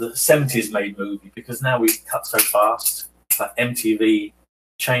as the 70s made movie, because now we cut so fast. It's like MTV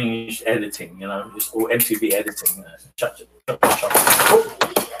changed editing, just all MTV editing.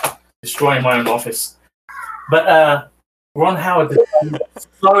 Destroying my own office. But Ron Howard decided to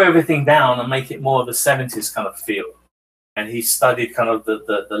slow everything down and make it more of the 70s kind of feel. And he studied kind of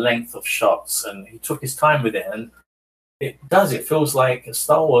the length of shots, and he took his time with it. And it feels like a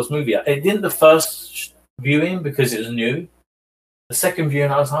Star Wars movie. It didn't the first viewing because it was new. The second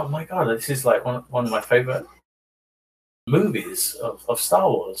viewing, I was like, oh my God, this is like one of my favorite movies of Star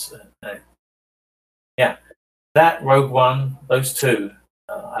Wars. Yeah, that Rogue One, those two,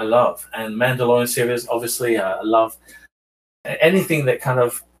 I love. And Mandalorian series, obviously, I love anything that kind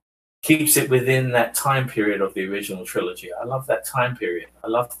of keeps it within that time period of the original trilogy. I love that time period. I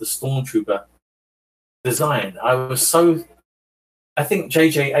love the Stormtrooper design. I think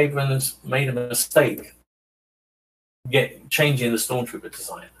J.J. Abrams made a mistake changing the Stormtrooper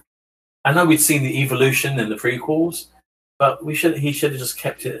design. I know we'd seen the evolution in the prequels, but he should have just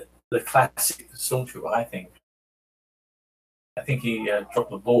kept it the classic Stormtrooper, I think. I think he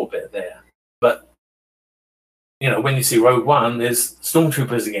dropped the ball a bit there. But, when you see Rogue One, there's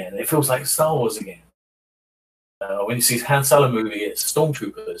Stormtroopers again. It feels like Star Wars again. When you see Han Solo movie, it's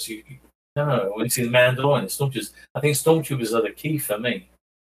Stormtroopers. When you see the Mandalorian, it's Stormtroopers. I think Stormtroopers are the key for me.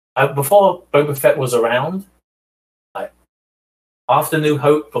 Before Boba Fett was around, like after New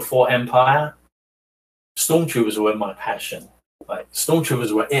Hope, before Empire, Stormtroopers were my passion. Like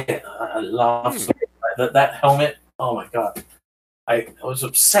Stormtroopers were it. I love that helmet. Oh my god, I was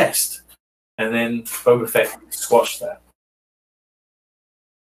obsessed. And then Boba Fett squashed that.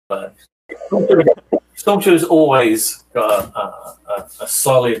 But Stormtroopers always got a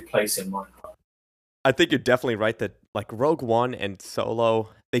solid place in my heart. I think you're definitely right that like Rogue One and Solo,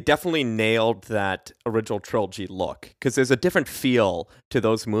 they definitely nailed that original trilogy look because there's a different feel to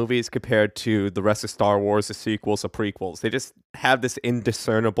those movies compared to the rest of Star Wars, the sequels, the prequels. They just have this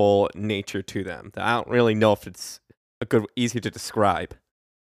indiscernible nature to them that I don't really know if it's easy to describe.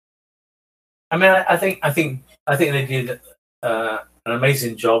 I mean, I think they did an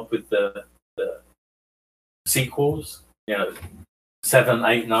amazing job with the sequels. 7,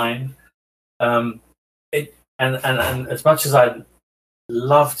 8, 9. And as much as I'd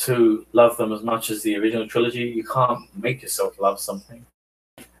love to love them as much as the original trilogy, you can't make yourself love something.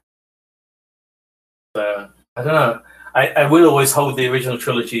 So I don't know. I will always hold the original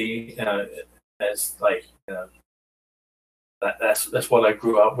trilogy, as like that's what I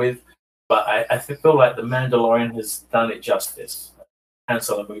grew up with. But I feel like The Mandalorian has done it justice. Han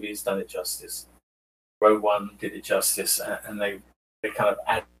Solo movie has done it justice. Rogue One did it justice, and they kind of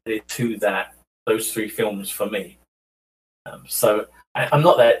added to those 3 films for me. So I'm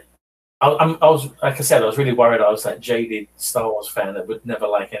not that. I was like I said, I was really worried. I was that jaded Star Wars fan that would never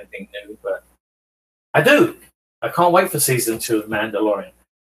like anything new, but I do. I can't wait for season 2 of Mandalorian.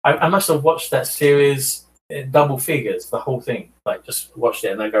 I must have watched that series in double figures, the whole thing. Like just watched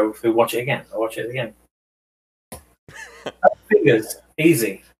it and I go, watch it again. I watch it again. Double figures,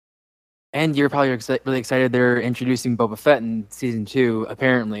 easy. And you're probably really excited they're introducing Boba Fett in season 2,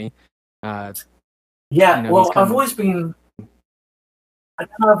 apparently. Well, I've always been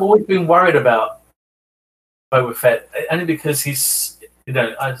worried about Boba Fett, only because he's,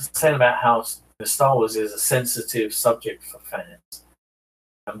 I was saying about how Star Wars is a sensitive subject for fans.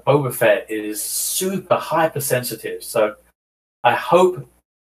 And Boba Fett is super hypersensitive. So I hope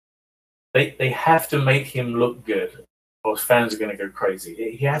they have to make him look good, or fans are going to go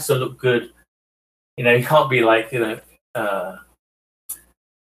crazy. He has to look good. He can't be like,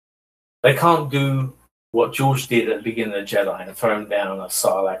 they can't do what George did at the beginning of Jedi and throw him down a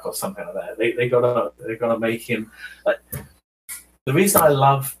Sarlacc or something like that. They gotta make him like. The reason I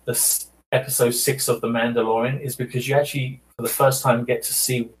love this episode 6 of The Mandalorian is because you actually, for the first time, get to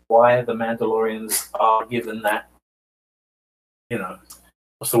see why the Mandalorians are given that.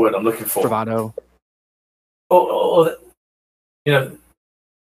 What's the word I'm looking for? Bravado. Or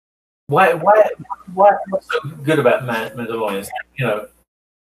why what's so good about Mandalorians?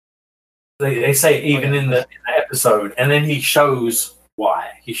 They say even in the episode, and then he shows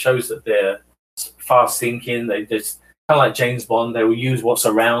why. He shows that they're fast thinking. They just kind of like James Bond. They will use what's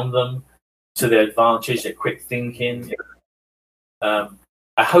around them to their advantage. They're quick thinking. I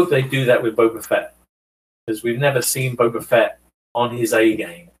hope they do that with Boba Fett, because we've never seen Boba Fett on his A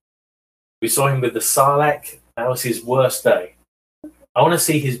game. We saw him with the Sarlacc. That was his worst day. I want to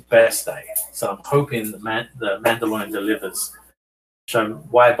see his best day. So I'm hoping the Mandalorian delivers. Show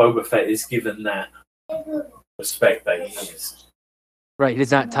why Boba Fett is given that respect that he is. Right,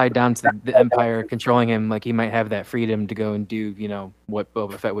 he's not tied down to the Empire controlling him. Like he might have that freedom to go and do, what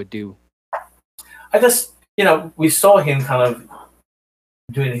Boba Fett would do. I just, we saw him kind of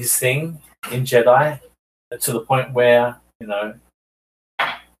doing his thing in Jedi to the point where, Boba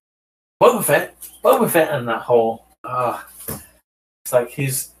Fett, and that whole, it's like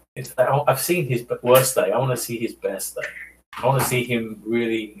I've seen his worst day. I want to see his best day. I want to see him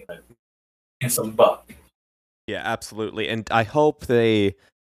really in some butt. Yeah, absolutely. And I hope they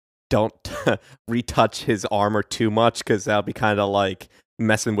don't retouch his armor too much, because that'll be kind of like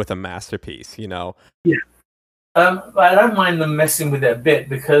messing with a masterpiece, Yeah. I don't mind them messing with it a bit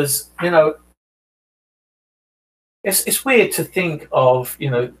because, it's weird to think of,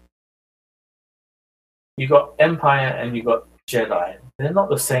 you got Empire and you got Jedi. They're not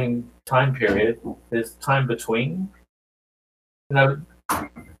the same time period. There's time between.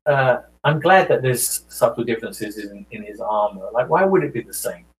 I'm glad that there's subtle differences in his armor. Like, why would it be the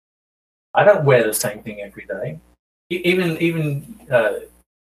same? I don't wear the same thing every day. Even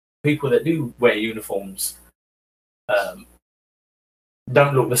people that do wear uniforms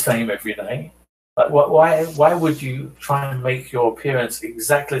don't look the same every day. Like, why would you try and make your appearance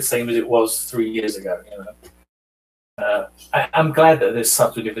exactly the same as it was 3 years ago? I'm glad that there's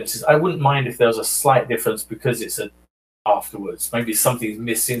subtle differences. I wouldn't mind if there was a slight difference because it's afterwards. Maybe something's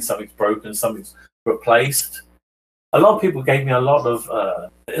missing, something's broken, something's replaced. A lot of people gave me a lot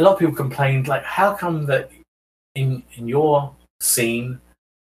of people complained, like, how come that in your scene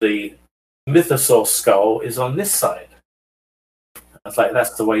the mythosaur skull is on this side? I was like,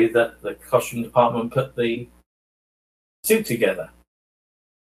 that's the way that the costume department put the suit together.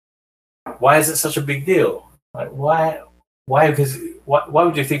 Why is it such a big deal? Like, why? Because why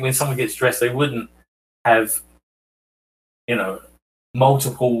would you think when someone gets dressed they wouldn't have,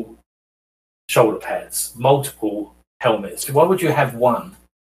 multiple shoulder pads, multiple helmets? Why would you have one?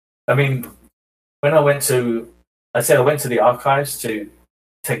 I mean, when I went to the archives to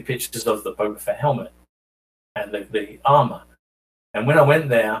take pictures of the Boba Fett helmet and the armor. And when I went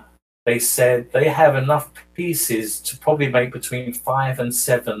there, they said they have enough pieces to probably make between 5 and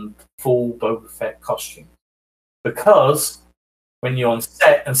 7 full Boba Fett costumes. Because when you're on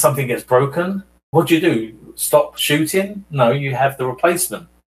set and something gets broken, what do you do? Stop shooting? No, you have the replacement.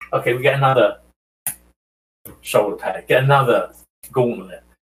 Okay, we get another shoulder pad, get another gauntlet.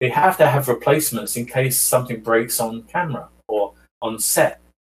 They have to have replacements in case something breaks on camera or on set.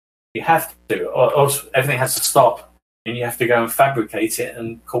 You have to, or else everything has to stop and you have to go and fabricate it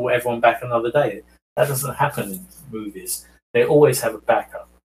and call everyone back another day. That doesn't happen in movies. They always have a backup.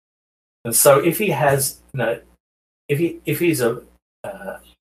 And so if he has, if he's a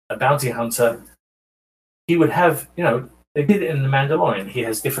bounty hunter, he would have, they did it in The Mandalorian. He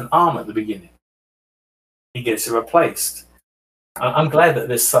has different armor at the beginning. He gets it replaced. I'm glad that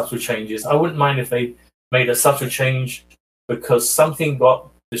there's subtle changes. I wouldn't mind if they made a subtle change because something got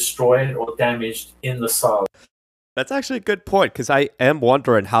destroyed or damaged in the Sarlacc. That's actually a good point, because I am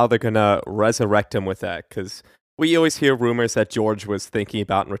wondering how they're going to resurrect him with that, because we always hear rumors that George was thinking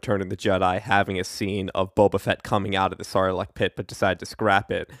about in Return of the Jedi having a scene of Boba Fett coming out of the Sarlacc pit, but decided to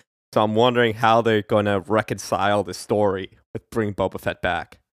scrap it. So I'm wondering how they're going to reconcile the story with bringing Boba Fett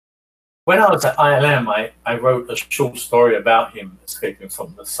back. When I was at ILM, I wrote a short story about him escaping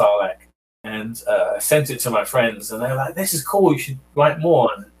from the Sarlacc, and I sent it to my friends, and they were like, "This is cool. You should write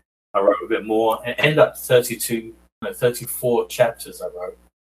more." And I wrote a bit more. It ended up 34 chapters. I wrote,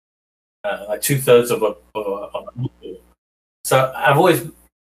 like 2/3 of a novel. So I've always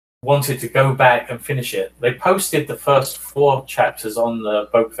wanted to go back and finish it. They posted the first 4 chapters on the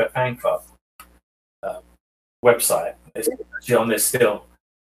Boba Fett fan club website. It's actually on there still.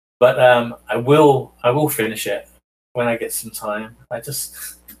 But I will finish it when I get some time. I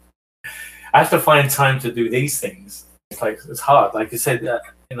have to find time to do these things. It's hard. Like you said,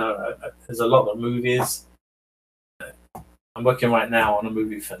 there's a lot of movies. I'm working right now on a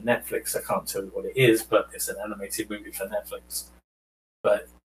movie for Netflix. I can't tell you what it is, but it's an animated movie for Netflix. But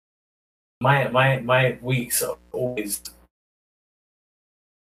my weeks are always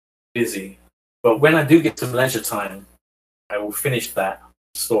busy. But when I do get some leisure time, I will finish that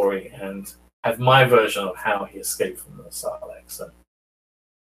story and have my version of how he escaped from the Sarlacc. So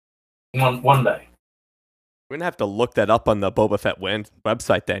one day. We're going to have to look that up on the Boba Fett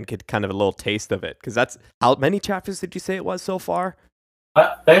website then, get kind of a little taste of it. Because that's, how many chapters did you say it was so far?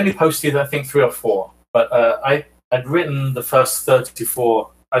 They only posted, I think, 3 or 4. But I'd written the first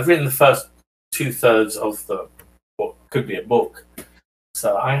 34. I've written the first 2/3 of the book. Could be a book.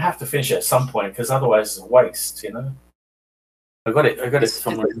 So I have to finish it at some point, because otherwise it's a waste, I got it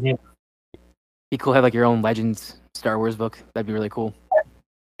somewhere in here. Be cool to have like your own Legends Star Wars book. That'd be really cool.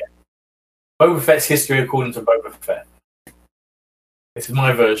 Boba Fett's history according to Boba Fett. This is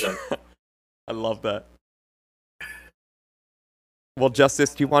my version. I love that. Well,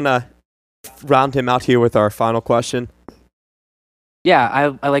 Justice, do you want to round him out here with our final question?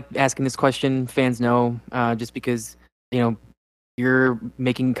 Yeah, I like asking this question. Fans know, just because, you're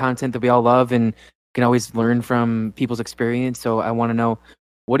making content that we all love and can always learn from people's experience. So I want to know,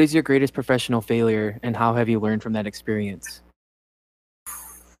 what is your greatest professional failure and how have you learned from that experience?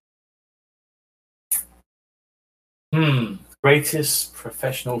 Greatest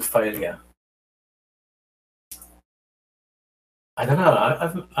professional failure. I don't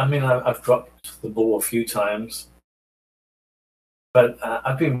know. I've dropped the ball a few times. But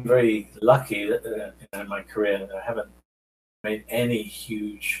I've been very lucky that, in my career that I haven't made any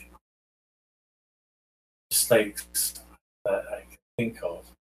huge mistakes that I can think of.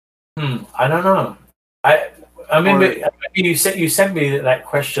 I don't know. I mean, maybe you sent me that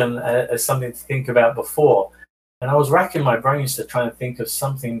question as something to think about before, and I was racking my brains to try and think of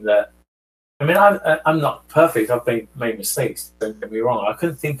something that. I mean, I'm not perfect. I've made mistakes. Don't get me wrong. I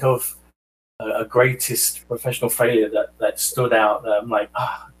couldn't think of a greatest professional failure that stood out. That I'm like,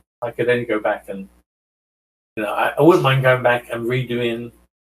 I could only go back and, I wouldn't mind going back and redoing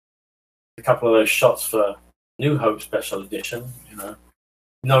a couple of those shots for New Hope Special Edition.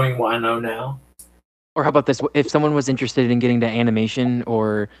 Knowing what I know now. Or how about this? If someone was interested in getting to animation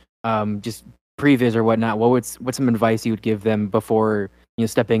or just previs or whatnot, what's some advice you would give them before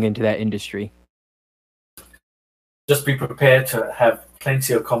stepping into that industry? Just be prepared to have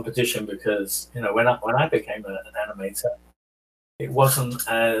plenty of competition, because when I became an animator, it wasn't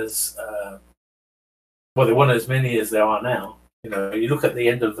as there weren't as many as there are now. You look at the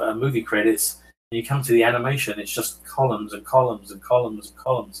end of movie credits, and you come to the animation, it's just columns and columns and columns and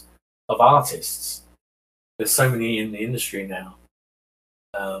columns of artists. There's so many in the industry now.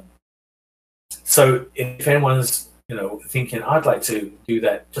 So if anyone's thinking I'd like to do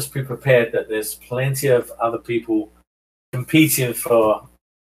that, just be prepared that there's plenty of other people competing for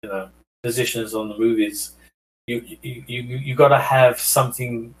positions on the movies. You got to have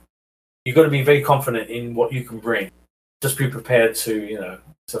something. You got to be very confident in what you can bring. Just be prepared to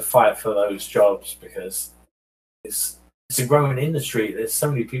to fight for those jobs, because it's a growing industry. There's so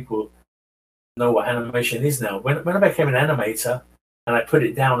many people know what animation is now. When I became an animator and I put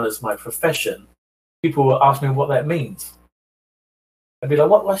it down as my profession, people will ask me what that means. I'd be like,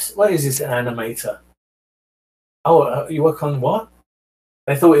 what is this, an animator? Oh, you work on what?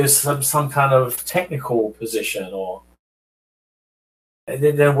 They thought it was some kind of technical position, or they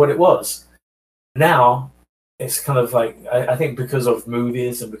didn't know what it was. Now, it's kind of like, I think because of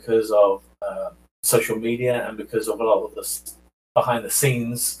movies and because of social media and because of a lot of the behind the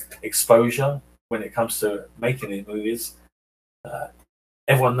scenes exposure when it comes to making these movies,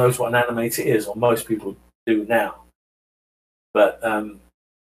 everyone knows what an animator is, or most people do now. But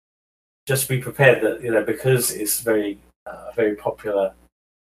just be prepared that because it's very popular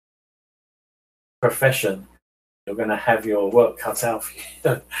profession, you're going to have your work cut out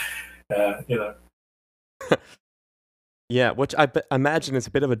for you. Yeah, which I imagine is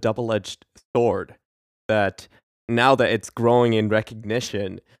a bit of a double-edged sword. That now that it's growing in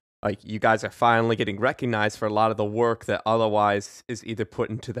recognition, like you guys are finally getting recognized for a lot of the work that otherwise is either put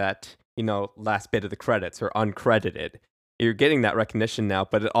into that last bit of the credits or uncredited. You're getting that recognition now,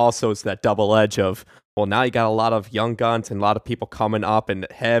 but it also is that double edge of, well, now you got a lot of young guns and a lot of people coming up and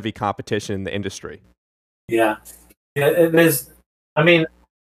heavy competition in the industry. Yeah. There's. I mean,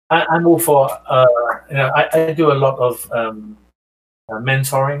 I'm all for. I do a lot of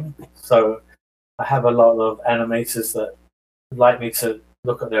mentoring, so I have a lot of animators that would like me to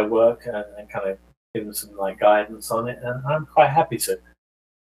look at their work and kind of give them some guidance on it, and I'm quite happy to.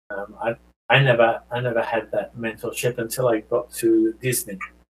 I never had that mentorship until I got to Disney.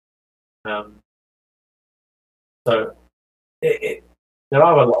 So there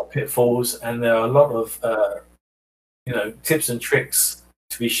are a lot of pitfalls, and there are a lot of tips and tricks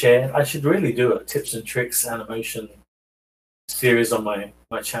to be shared. I should really do a tips and tricks animation series on my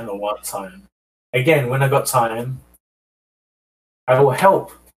channel one time. Again, when I got time, I will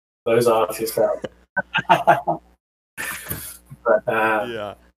help those artists out. But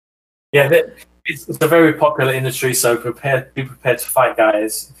it's a very popular industry, so be prepared to fight,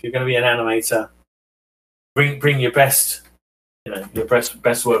 guys. If you're going to be an animator, bring your best, your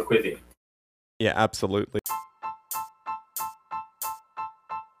best work with you. Yeah, absolutely.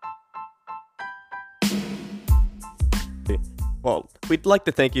 Well, we'd like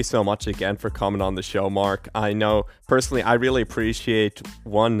to thank you so much again for coming on the show, Mark. I know, personally, I really appreciate,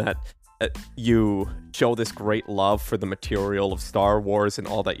 one, that you show this great love for the material of Star Wars and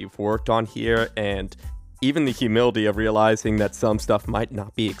all that you've worked on here, and even the humility of realizing that some stuff might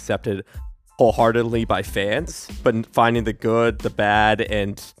not be accepted wholeheartedly by fans, but finding the good, the bad,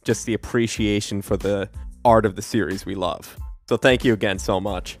 and just the appreciation for the art of the series we love. So thank you again so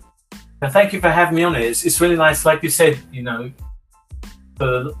much. And thank you for having me on it. It's really nice. Like you said,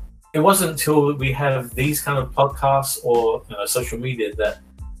 it wasn't until we have these kind of podcasts or social media that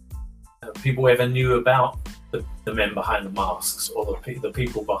people ever knew about the men behind the masks, or the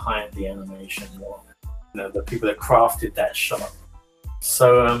people behind the animation, or the people that crafted that shot.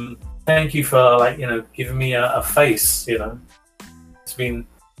 So thank you for giving me a face. There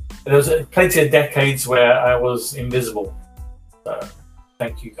was plenty of decades where I was invisible, So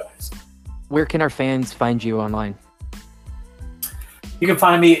thank you guys. Where can our fans find you online? You can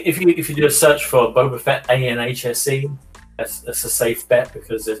find me if you do a search for Boba Fett ANHSE. That's a safe bet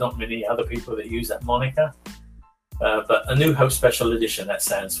because there's not many other people that use that moniker. But A New Hope Special Edition, that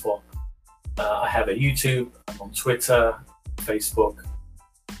stands for. I have a YouTube. I'm on Twitter, Facebook.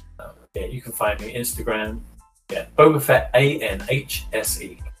 Yeah, you can find me Instagram. Yeah, Boba Fett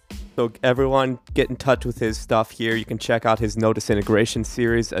ANHSE. So everyone, get in touch with his stuff here. You can check out his No Disintegration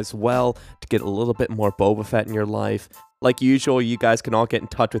series as well to get a little bit more Boba Fett in your life. Like usual, you guys can all get in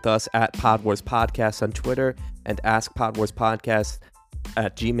touch with us at Pod Wars Podcast on Twitter and AskPodWarsPodcast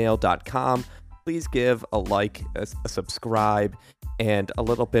at gmail.com. Please give a like, a subscribe, and a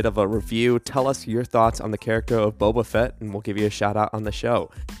little bit of a review. Tell us your thoughts on the character of Boba Fett, and we'll give you a shout out on the show.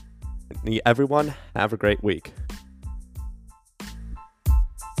 Everyone, have a great week.